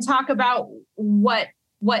and talk about what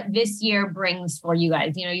this year brings for you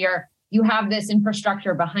guys. You have this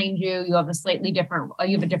infrastructure behind you. You have a slightly different.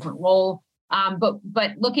 You have a different role.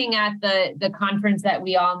 But looking at the conference that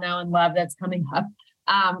we all know and love that's coming up,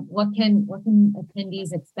 what can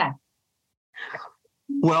attendees expect?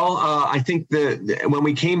 Well, I think that when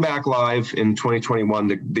we came back live in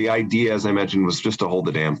 2021, the idea, as I mentioned, was just to hold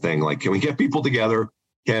the damn thing. Like, can we get people together?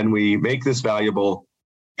 Can we make this valuable?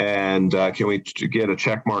 And can we get a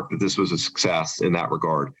check mark that this was a success in that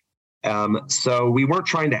regard? So we weren't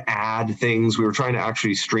trying to add things. We were trying to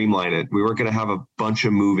actually streamline it. We weren't going to have a bunch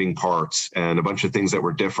of moving parts and a bunch of things that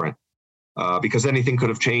were different, because anything could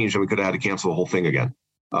have changed and we could have had to cancel the whole thing again.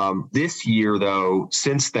 This year, though,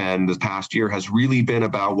 since then, the past year has really been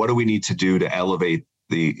about what do we need to do to elevate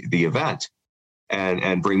the event.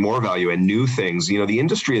 and bring more value and new things. The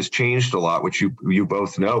industry has changed a lot, which you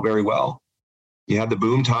both know very well. You had the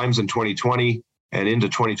boom times in 2020 and into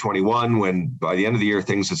 2021, when by the end of the year,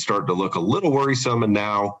 things had started to look a little worrisome. And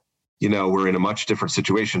now, we're in a much different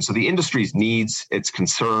situation. So the industry's needs, its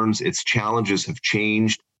concerns, its challenges have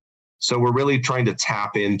changed. So we're really trying to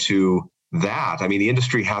tap into that. I mean, the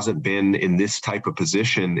industry hasn't been in this type of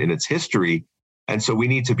position in its history. And so we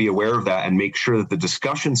need to be aware of that and make sure that the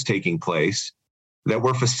discussions taking place, that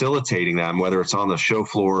we're facilitating them, whether it's on the show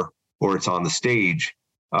floor or it's on the stage,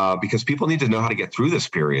 because people need to know how to get through this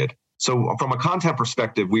period. So from a content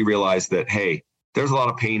perspective, we realize that, hey, there's a lot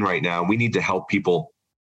of pain right now. We need to help people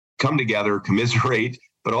come together, commiserate,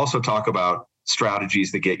 but also talk about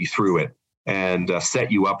strategies that get you through it and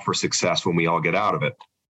set you up for success when we all get out of it.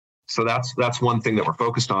 So that's one thing that we're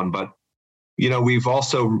focused on. But we're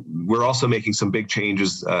also making some big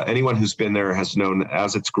changes. Anyone who's been there has known,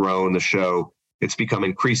 as it's grown, the show, it's become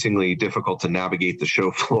increasingly difficult to navigate the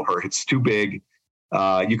show floor. It's too big.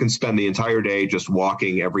 You can spend the entire day just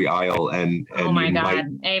walking every aisle, and oh my God,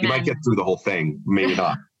 you might get through the whole thing, maybe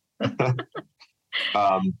not.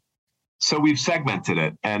 So we've segmented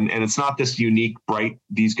it, and it's not this unique, bright,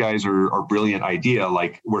 these guys are brilliant idea.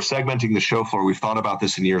 Like, we're segmenting the show floor. We've thought about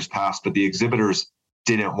this in years past, but the exhibitors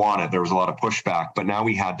didn't want it. There was a lot of pushback, but now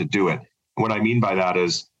we had to do it. What I mean by that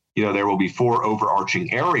is, there will be 4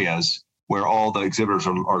 overarching areas where all the exhibitors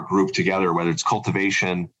are grouped together, whether it's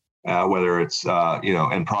cultivation, whether it's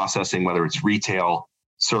and processing, whether it's retail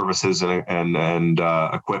services and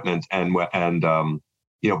equipment and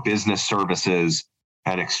business services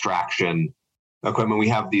and extraction equipment. We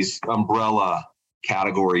have these umbrella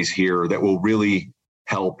categories here that will really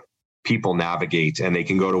help people navigate, and they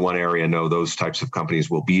can go to one area and know those types of companies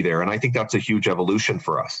will be there. And I think that's a huge evolution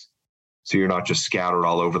for us. So you're not just scattered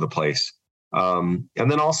all over the place. And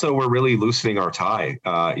then also we're really loosening our tie.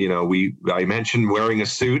 I mentioned wearing a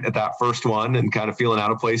suit at that first one and kind of feeling out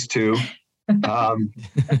of place too.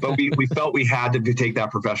 But we felt we had to take that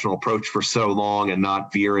professional approach for so long and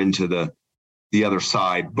not veer into the other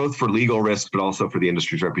side, both for legal risk, but also for the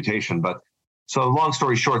industry's reputation. But so long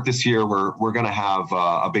story short, this year we're going to have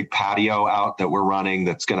a big patio out that we're running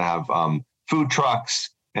that's going to have food trucks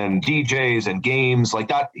and DJs and games like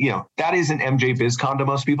that. That isn't MJ BizCon to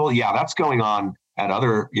most people. Yeah, that's going on at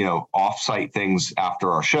other, off-site things after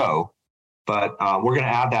our show. But we're going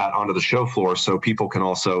to add that onto the show floor so people can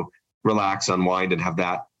also relax, unwind, and have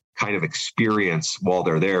that kind of experience while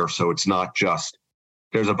they're there. So it's not just,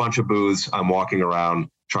 there's a bunch of booths, I'm walking around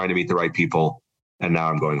trying to meet the right people, and now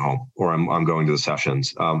I'm going home, or I'm going to the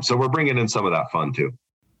sessions. So we're bringing in some of that fun too.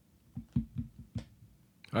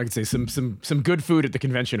 I could say some good food at the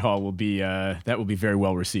convention hall will be that will be very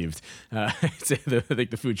well received. I think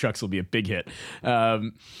the food trucks will be a big hit.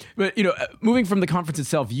 But moving from the conference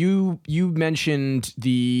itself, you mentioned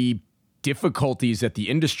the difficulties that the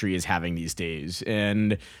industry is having these days,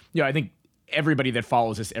 and I think everybody that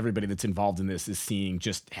follows this, everybody that's involved in this, is seeing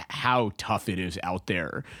just how tough it is out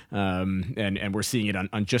there, and we're seeing it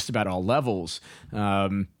on just about all levels.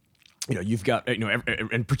 You've got,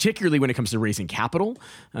 and particularly when it comes to raising capital,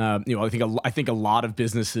 I think a lot of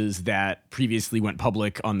businesses that previously went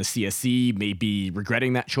public on the CSE may be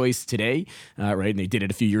regretting that choice today, right? And they did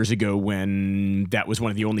it a few years ago when that was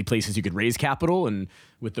one of the only places you could raise capital, and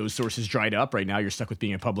with those sources dried up, right now you're stuck with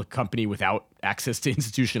being a public company without access to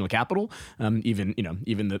institutional capital, even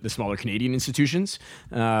the smaller Canadian institutions,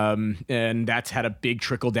 and that's had a big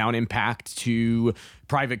trickle down impact to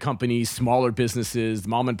private companies, smaller businesses,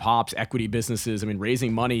 mom and pops, equity businesses. I mean,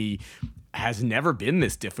 raising money has never been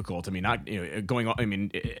this difficult. I mean,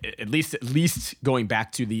 at least going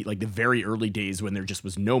back to the very early days when there just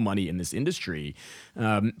was no money in this industry.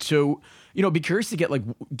 So be curious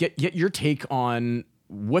to get your take on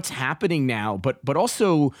what's happening now, but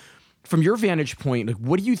also from your vantage point,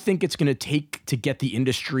 what do you think it's going to take to get the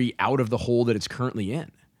industry out of the hole that it's currently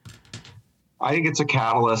in? I think it's a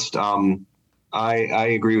catalyst. I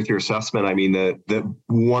agree with your assessment. I mean, the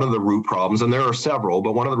one of the root problems, and there are several,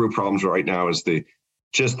 but one of the root problems right now is the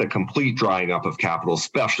complete drying up of capital,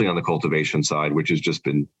 especially on the cultivation side, which has just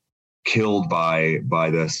been killed by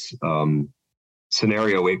this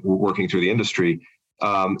scenario working through the industry.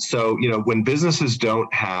 So when businesses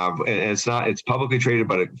don't have, and it's publicly traded,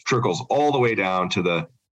 but it trickles all the way down to the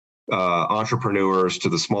entrepreneurs, to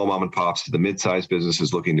the small mom and pops, to the mid-sized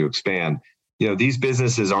businesses looking to expand. These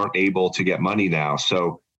businesses aren't able to get money now.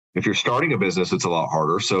 So if you're starting a business, it's a lot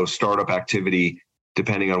harder. So startup activity,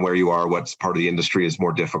 depending on where you are, what's part of the industry, is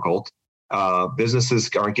more difficult.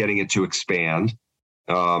 Businesses aren't getting it to expand.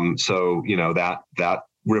 So that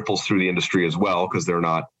ripples through the industry as well, because they're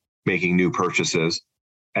not making new purchases.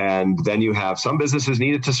 And then you have some businesses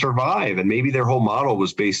needed to survive, and maybe their whole model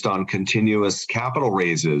was based on continuous capital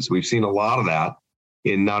raises. We've seen a lot of that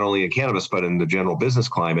in not only in cannabis, but in the general business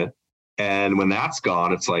climate. And when that's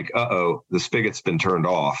gone, it's like, the spigot's been turned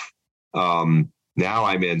off. Now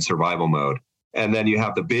I'm in survival mode. And then you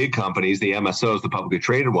have the big companies, the MSOs, the publicly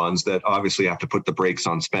traded ones, that obviously have to put the brakes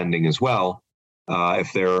on spending as well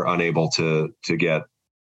if they're unable to get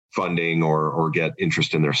funding or get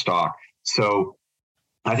interest in their stock. So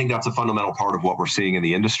I think that's a fundamental part of what we're seeing in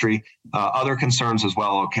the industry. Other concerns as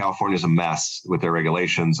well. California's a mess with their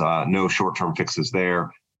regulations. No short-term fixes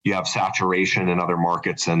there. You have saturation in other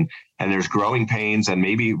markets, and there's growing pains and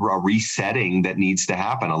maybe a resetting that needs to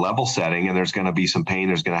happen, a level setting, and there's going to be some pain.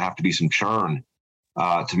 There's going to have to be some churn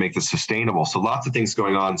to make this sustainable. So lots of things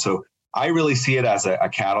going on. So I really see it as a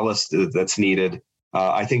catalyst that's needed.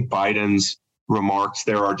 I think Biden's remarks,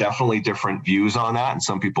 there are definitely different views on that, and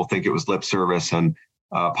some people think it was lip service and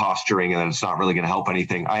posturing, and that it's not really going to help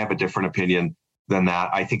anything. I have a different opinion than that.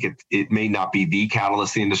 I think it may not be the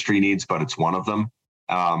catalyst the industry needs, but it's one of them.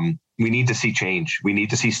 We need to see change. We need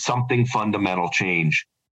to see something fundamental change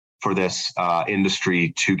for this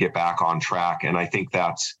industry to get back on track. And I think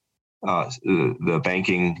that's the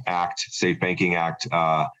Banking Act, Safe Banking Act,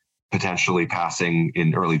 potentially passing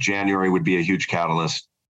in early January would be a huge catalyst.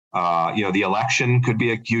 The election could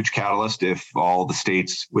be a huge catalyst if all the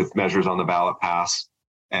states with measures on the ballot pass.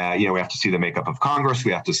 We have to see the makeup of Congress.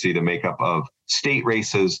 We have to see the makeup of state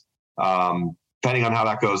races. Depending on how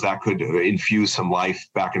that goes, that could infuse some life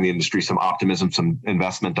back in the industry, some optimism, some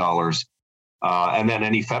investment dollars. And then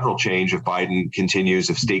any federal change, if Biden continues,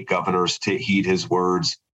 if state governors heed his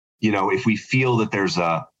words, if we feel that there's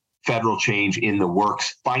a federal change in the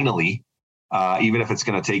works, finally, even if it's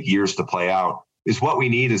going to take years to play out, is what we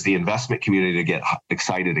need is the investment community to get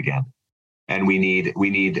excited again. And we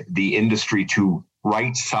need the industry to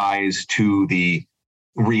right size to the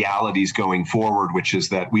realities going forward, which is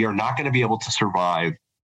that we are not going to be able to survive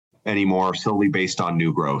anymore solely based on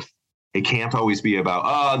new growth. It can't always be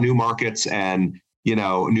about new markets and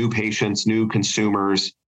new patients, new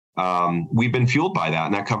consumers. We've been fueled by that,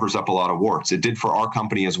 and that covers up a lot of warts. It did for our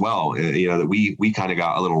company as well. That we kind of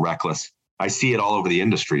got a little reckless. I see it all over the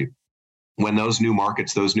industry. When those new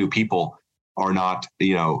markets, those new people are not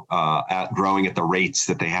growing at the rates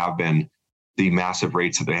that they have been, the massive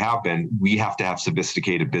rates that they have been, we have to have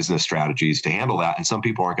sophisticated business strategies to handle that. And some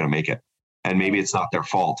people aren't going to make it. And maybe it's not their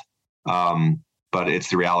fault, but it's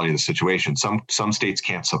the reality of the situation. Some states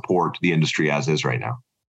can't support the industry as is right now.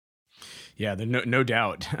 Yeah, no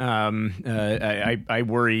doubt. I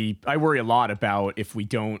worry a lot about if we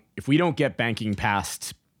don't get banking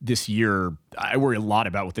passed this year. I worry a lot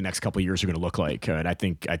about what the next couple of years are going to look like. And I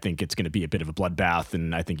think it's going to be a bit of a bloodbath,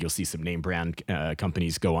 and I think you'll see some name brand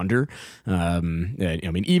companies go under.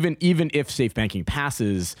 Even if safe banking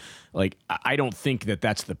passes, like, I don't think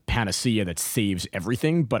that's the panacea that saves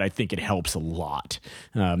everything, but I think it helps a lot.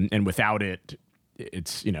 And without it,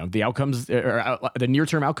 it's, the outcomes, or the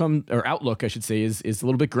near-term outcome or outlook, I should say, is a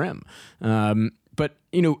little bit grim. But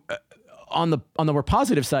on the more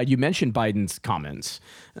positive side, you mentioned Biden's comments,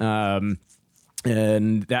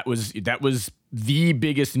 and that was the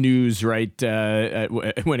biggest news, right?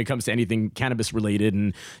 When it comes to anything cannabis related,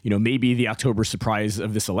 and maybe the October surprise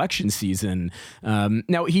of this election season.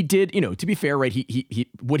 Now he did, to be fair, right? He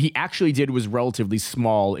what he actually did was relatively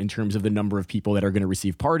small in terms of the number of people that are going to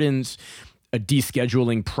receive pardons, a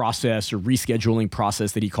descheduling process or rescheduling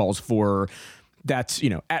process that he calls for. That's,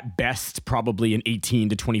 at best, probably an 18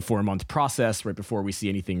 to 24 month process right before we see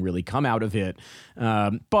anything really come out of it.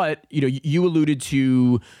 But, you alluded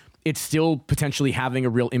to it still potentially having a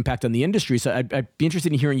real impact on the industry. So I'd be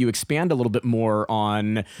interested in hearing you expand a little bit more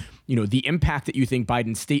on, the impact that you think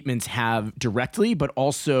Biden's statements have directly, but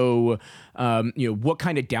also, what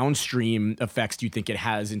kind of downstream effects do you think it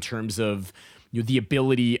has in terms of the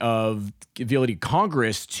ability of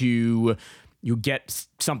Congress to get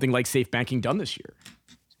something like safe banking done this year?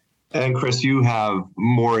 And Chris, you have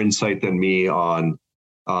more insight than me on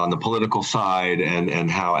the political side and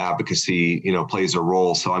how advocacy, plays a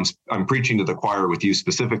role. So I'm preaching to the choir with you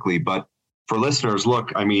specifically. But for listeners,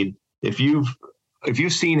 look, I mean, if you've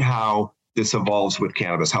seen how this evolves with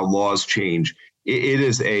cannabis, how laws change, it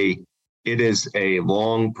is a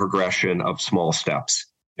long progression of small steps.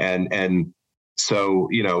 And so,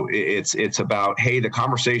 it's about, hey, the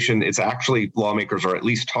conversation, it's actually lawmakers are at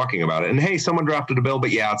least talking about it. And hey, someone drafted a bill, but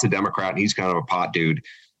yeah, it's a Democrat and he's kind of a pot dude,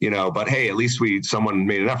 but hey, at least someone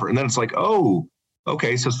made an effort. And then it's like, oh,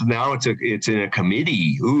 okay. So now it's in a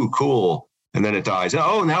committee. Ooh, cool. and then it dies.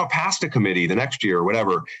 Oh, now it passed a committee the next year or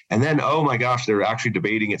whatever. And then, oh my gosh, they're actually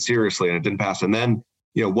debating it seriously and it didn't pass. And then,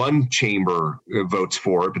 one chamber votes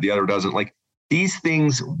for it, but the other doesn't. Like, these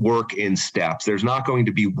things work in steps. There's not going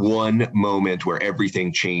to be one moment where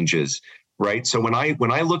everything changes, right? So when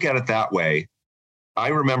I look at it that way, I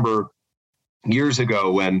remember years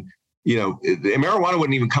ago when, marijuana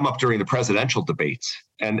wouldn't even come up during the presidential debates.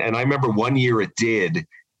 And I remember one year it did.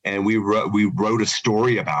 And we wrote a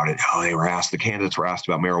story about it. Oh, the candidates were asked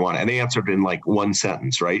about marijuana, and they answered in like one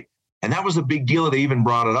sentence, right? And that was a big deal. They even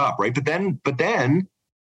brought it up, right? But then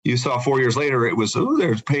you saw 4 years later, it was,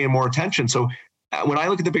 they're paying more attention. So when I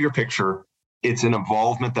look at the bigger picture, it's an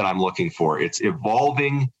involvement that I'm looking for. It's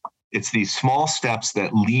evolving. It's these small steps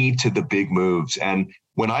that lead to the big moves. And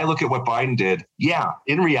when I look at what Biden did,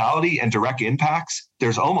 in reality and direct impacts,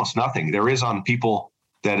 there's almost nothing. There is on people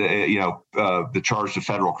that, the charged of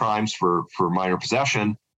federal crimes for minor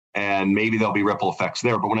possession, and maybe there'll be ripple effects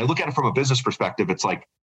there. But when I look at it from a business perspective, it's like,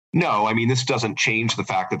 no, I mean, this doesn't change the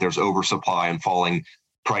fact that there's oversupply and falling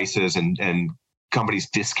prices and companies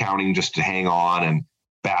discounting just to hang on and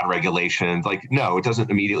bad regulations. Like, no, it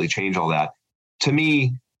doesn't immediately change all that. To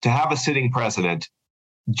me, to have a sitting president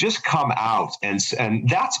just come out and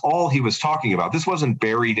that's all he was talking about. This wasn't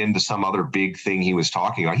buried into some other big thing he was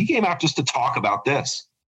talking about. He came out just to talk about this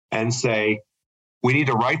and say, we need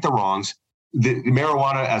to right the wrongs. The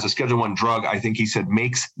marijuana as a Schedule I drug, I think he said,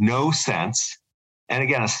 makes no sense. And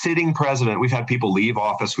again, a sitting president, we've had people leave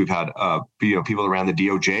office. We've had people around the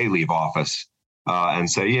DOJ leave office and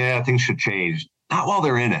say, things should change. Not while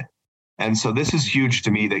they're in it. And so this is huge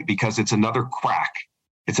to me because it's another crack.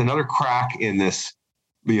 It's another crack in this,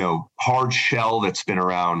 hard shell that's been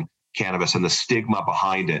around cannabis and the stigma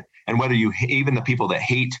behind it. And whether even the people that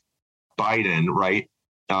hate Biden, right?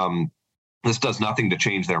 This does nothing to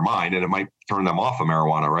change their mind, and it might turn them off of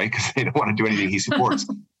marijuana, right? Because they don't want to do anything he supports.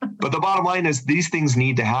 But the bottom line is these things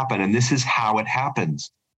need to happen, and this is how it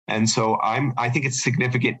happens. And so I think it's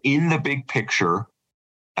significant in the big picture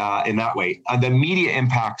in that way. And the immediate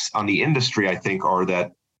impacts on the industry, I think, are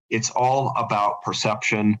that it's all about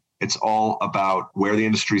perception. It's all about where the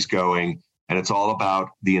industry's going, and it's all about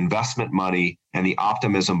the investment money and the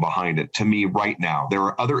optimism behind it. To me, right now, there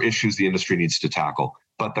are other issues the industry needs to tackle.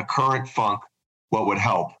 But the current funk, what would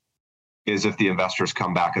help is if the investors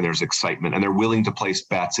come back and there's excitement and they're willing to place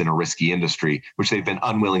bets in a risky industry, which they've been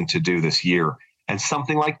unwilling to do this year. And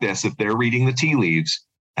something like this, if they're reading the tea leaves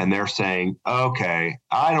and they're saying, okay,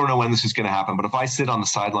 I don't know when this is going to happen, but if I sit on the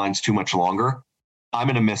sidelines too much longer, I'm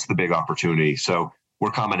going to miss the big opportunity. So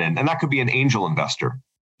we're coming in. And that could be an angel investor.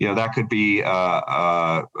 That could be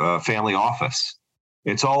a family office.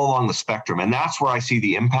 It's all along the spectrum. And that's where I see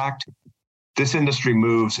the impact. This industry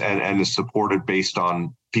moves and is supported based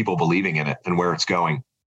on people believing in it and where it's going.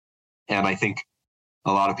 And I think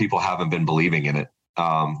a lot of people haven't been believing in it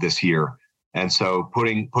this year. And so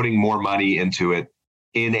putting more money into it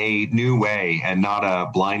in a new way and not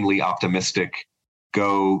a blindly optimistic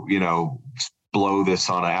blow this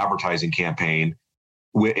on an advertising campaign,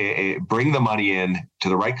 bring the money in to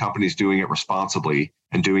the right companies doing it responsibly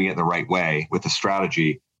and doing it the right way with the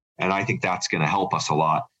strategy. And I think that's going to help us a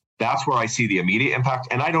lot. That's where I see the immediate impact.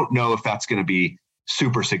 And I don't know if that's going to be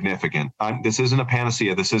super significant. This isn't a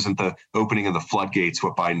panacea. This isn't the opening of the floodgates,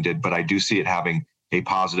 what Biden did, but I do see it having a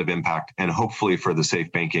positive impact and hopefully for the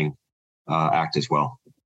Safe Banking Act as well.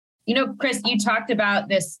 Chris, you talked about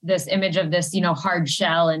this image of this, hard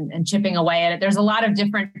shell and chipping away at it. There's a lot of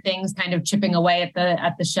different things kind of chipping away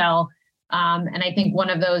at the shell. And I think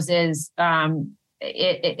one of those is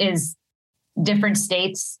it is different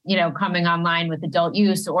states, coming online with adult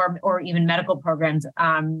use or even medical programs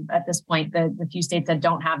at this point, the few states that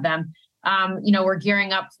don't have them. We're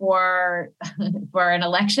gearing up for an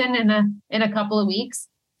election in a couple of weeks.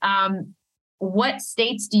 What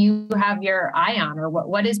states do you have your eye on, or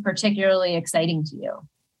what is particularly exciting to you?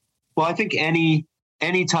 Well, I think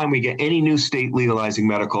anytime we get any new state legalizing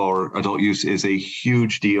medical or adult use is a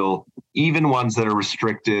huge deal. Even ones that are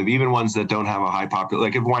restrictive, even ones that don't have a high population,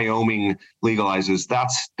 like if Wyoming legalizes,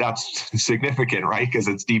 that's significant, right? Because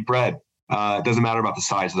it's deep red. It doesn't matter about the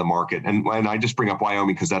size of the market. And I just bring up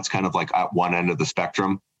Wyoming because that's kind of like at one end of the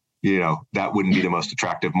spectrum. That wouldn't be the most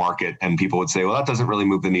attractive market. And people would say, well, that doesn't really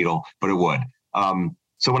move the needle, but it would.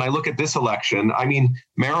 So when I look at this election, I mean,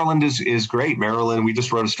 Maryland is great. Maryland, we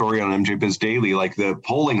just wrote a story on MJ Biz Daily, like the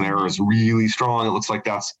polling there is really strong. It looks like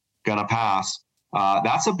that's going to pass.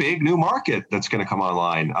 That's a big new market that's going to come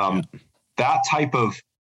online.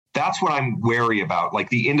 That's what I'm wary about. Like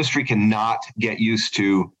the industry cannot get used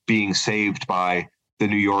to being saved by the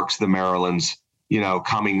New Yorks, the Marylands,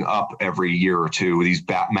 coming up every year or two, these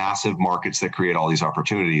massive markets that create all these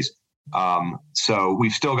opportunities. So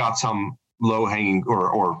we've still got some low hanging,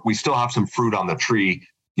 or we still have some fruit on the tree,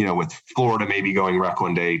 with Florida maybe going rec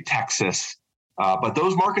one day, Texas, but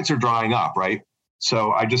those markets are drying up, right?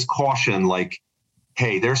 So I just caution, like,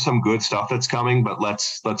 hey, there's some good stuff that's coming, but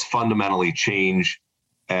let's fundamentally change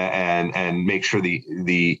and make sure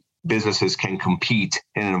the businesses can compete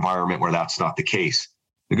in an environment where that's not the case.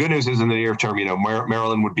 The good news is in the near term,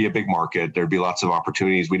 Maryland would be a big market. There'd be lots of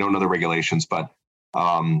opportunities. We don't know the regulations, but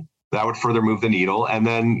that would further move the needle. And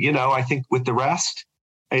then, I think with the rest,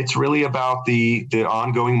 it's really about the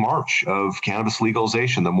ongoing march of cannabis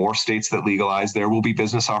legalization. The more states that legalize, there will be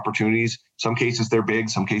business opportunities. Some cases they're big,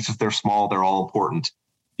 some cases they're small. They're all important.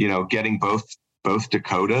 Getting both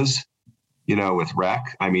Dakotas, with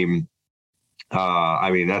rec. I mean,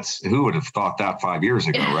 that's, who would have thought that 5 years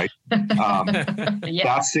ago, right? Yeah.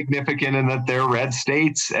 That's significant in that they're red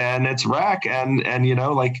states and it's rec, and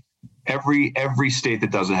like every state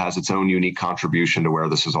that does it has its own unique contribution to where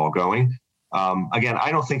this is all going. Again,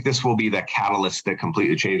 I don't think this will be the catalyst that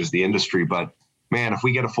completely changes the industry, but man, if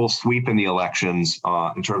we get a full sweep in the elections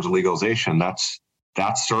in terms of legalization, that's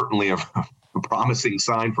certainly a promising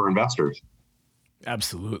sign for investors.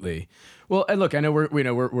 Absolutely. Well, and look, I know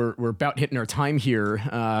we're about hitting our time here,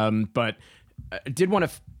 but I did want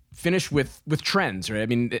to finish with trends, right? I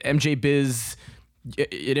mean, at MJ Biz,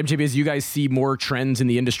 you guys see more trends in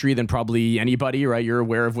the industry than probably anybody, right? You're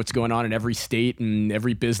aware of what's going on in every state and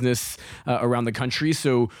every business around the country.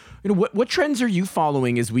 So, what trends are you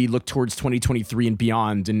following as we look towards 2023 and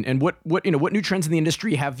beyond? And what new trends in the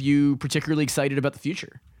industry have you particularly excited about the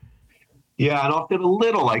future? Yeah, and I'll get a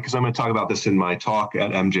little because I'm going to talk about this in my talk at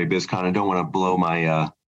MJ BizCon. I don't want to blow my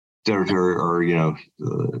or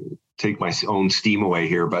take my own steam away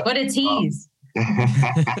here, but a tease.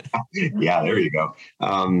 Yeah, there you go.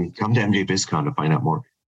 Come to MJ BizCon to find out more.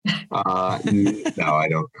 No, I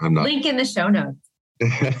don't. I'm not. Link in the show notes.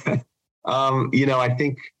 I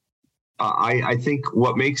think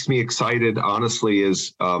what makes me excited, honestly,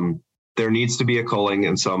 is there needs to be a culling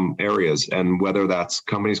in some areas, and whether that's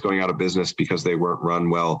companies going out of business because they weren't run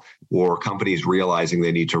well, or companies realizing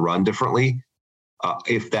they need to run differently.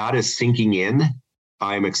 If that is sinking in,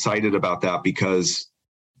 I'm excited about that, because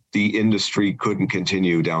the industry couldn't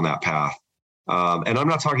continue down that path. And I'm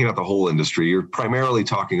not talking about the whole industry. You're primarily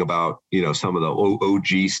talking about, some of the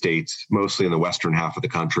OG states, mostly in the western half of the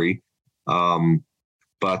country.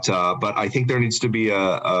 But I think there needs to be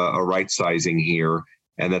a right sizing here,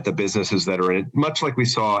 and that the businesses that are in it, much like we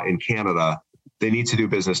saw in Canada, they need to do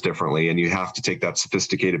business differently. And you have to take that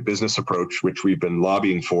sophisticated business approach, which we've been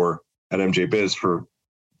lobbying for at MJ Biz for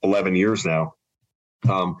 11 years now,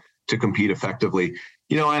 to compete effectively.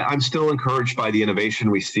 I'm still encouraged by the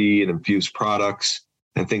innovation we see in infused products,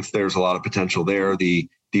 and think there's a lot of potential there. The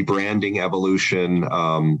branding evolution,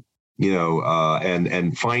 and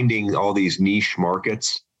finding all these niche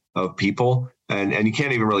markets of people, and you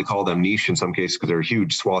can't even really call them niche in some cases because they're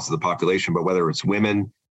huge swaths of the population. But whether it's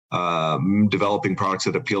women, developing products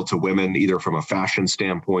that appeal to women, either from a fashion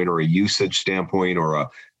standpoint or a usage standpoint or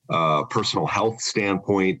a personal health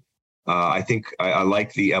standpoint. I think I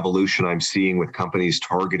like the evolution I'm seeing with companies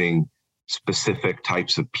targeting specific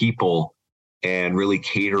types of people and really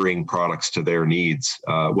catering products to their needs.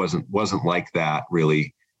 Wasn't like that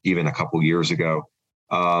really even a couple years ago.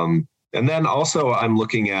 And then also I'm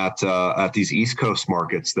looking at these East Coast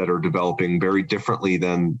markets that are developing very differently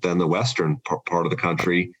than the Western part of the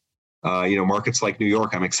country. Markets like New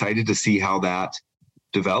York, I'm excited to see how that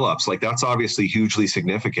develops. Like, that's obviously hugely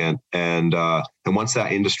significant. And once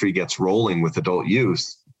that industry gets rolling with adult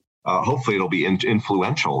use, hopefully it'll be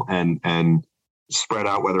influential and spread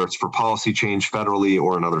out, whether it's for policy change federally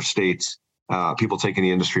or in other states. People taking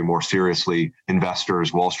the industry more seriously,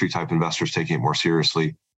 investors, Wall Street type investors taking it more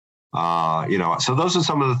seriously. So those are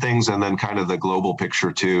some of the things, and then kind of the global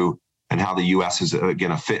picture too, and how the U.S. is going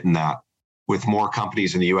to fit in that, with more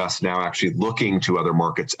companies in the U.S. now actually looking to other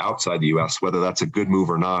markets outside the U.S. Whether that's a good move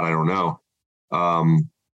or not, I don't know.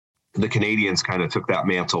 The Canadians kind of took that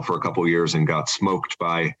mantle for a couple of years and got smoked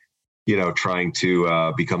by, trying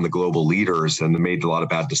to become the global leaders, and made a lot of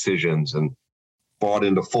bad decisions and bought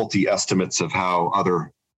into faulty estimates of how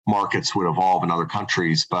other markets would evolve in other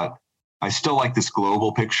countries. But I still like this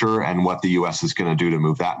global picture and what the U.S. is going to do to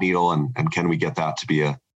move that needle, and can we get that to be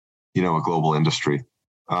a global industry?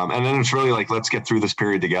 And then it's really like, let's get through this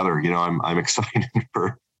period together. I'm excited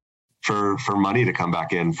for money to come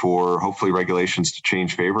back in, for hopefully regulations to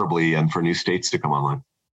change favorably, and for new states to come online.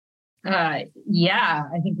 Yeah,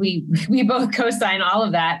 I think we both co-sign all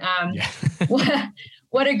of that.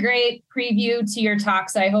 what a great preview to your talk.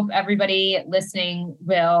 So I hope everybody listening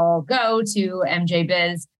will go to MJ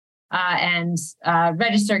Biz and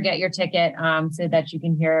register, get your ticket so that you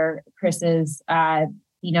can hear Chris's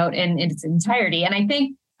keynote in its entirety. And I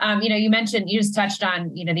think, you just touched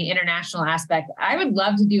on, the international aspect. I would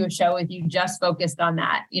love to do a show with you just focused on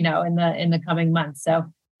that, in the coming months. So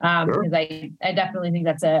because I definitely think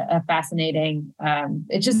that's a fascinating,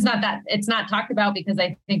 it's just it's not talked about because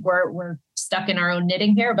I think we're stuck in our own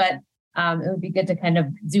knitting here, but it would be good to kind of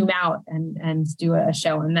zoom out and do a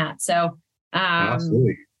show on that. So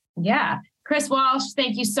absolutely. Yeah. Chris Walsh,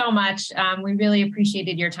 thank you so much. We really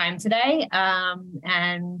appreciated your time today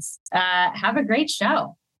and have a great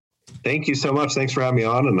show. Thank you so much. Thanks for having me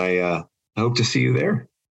on. And I hope to see you there.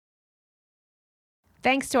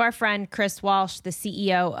 Thanks to our friend Chris Walsh, the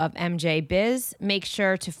CEO of MJ Biz. Make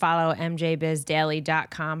sure to follow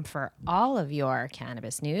mjbizdaily.com for all of your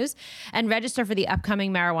cannabis news and register for the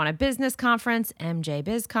upcoming Marijuana Business Conference, MJ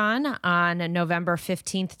BizCon, on November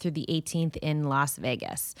 15th through the 18th in Las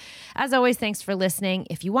Vegas. As always, thanks for listening.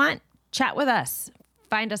 If you want, chat with us.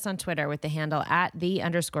 Find us on Twitter with the handle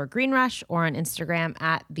 @the_GreenRush or on Instagram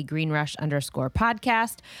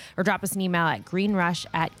 @thegreenrush_podcast, or drop us an email at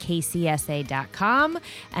greenrush@kcsa.com.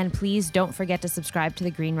 And please don't forget to subscribe to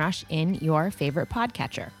The Green Rush in your favorite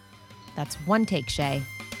podcatcher. That's one take, Shay.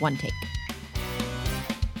 One take.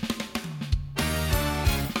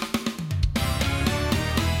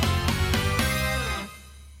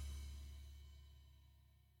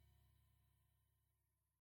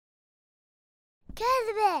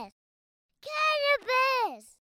 Cannabis! Cannabis!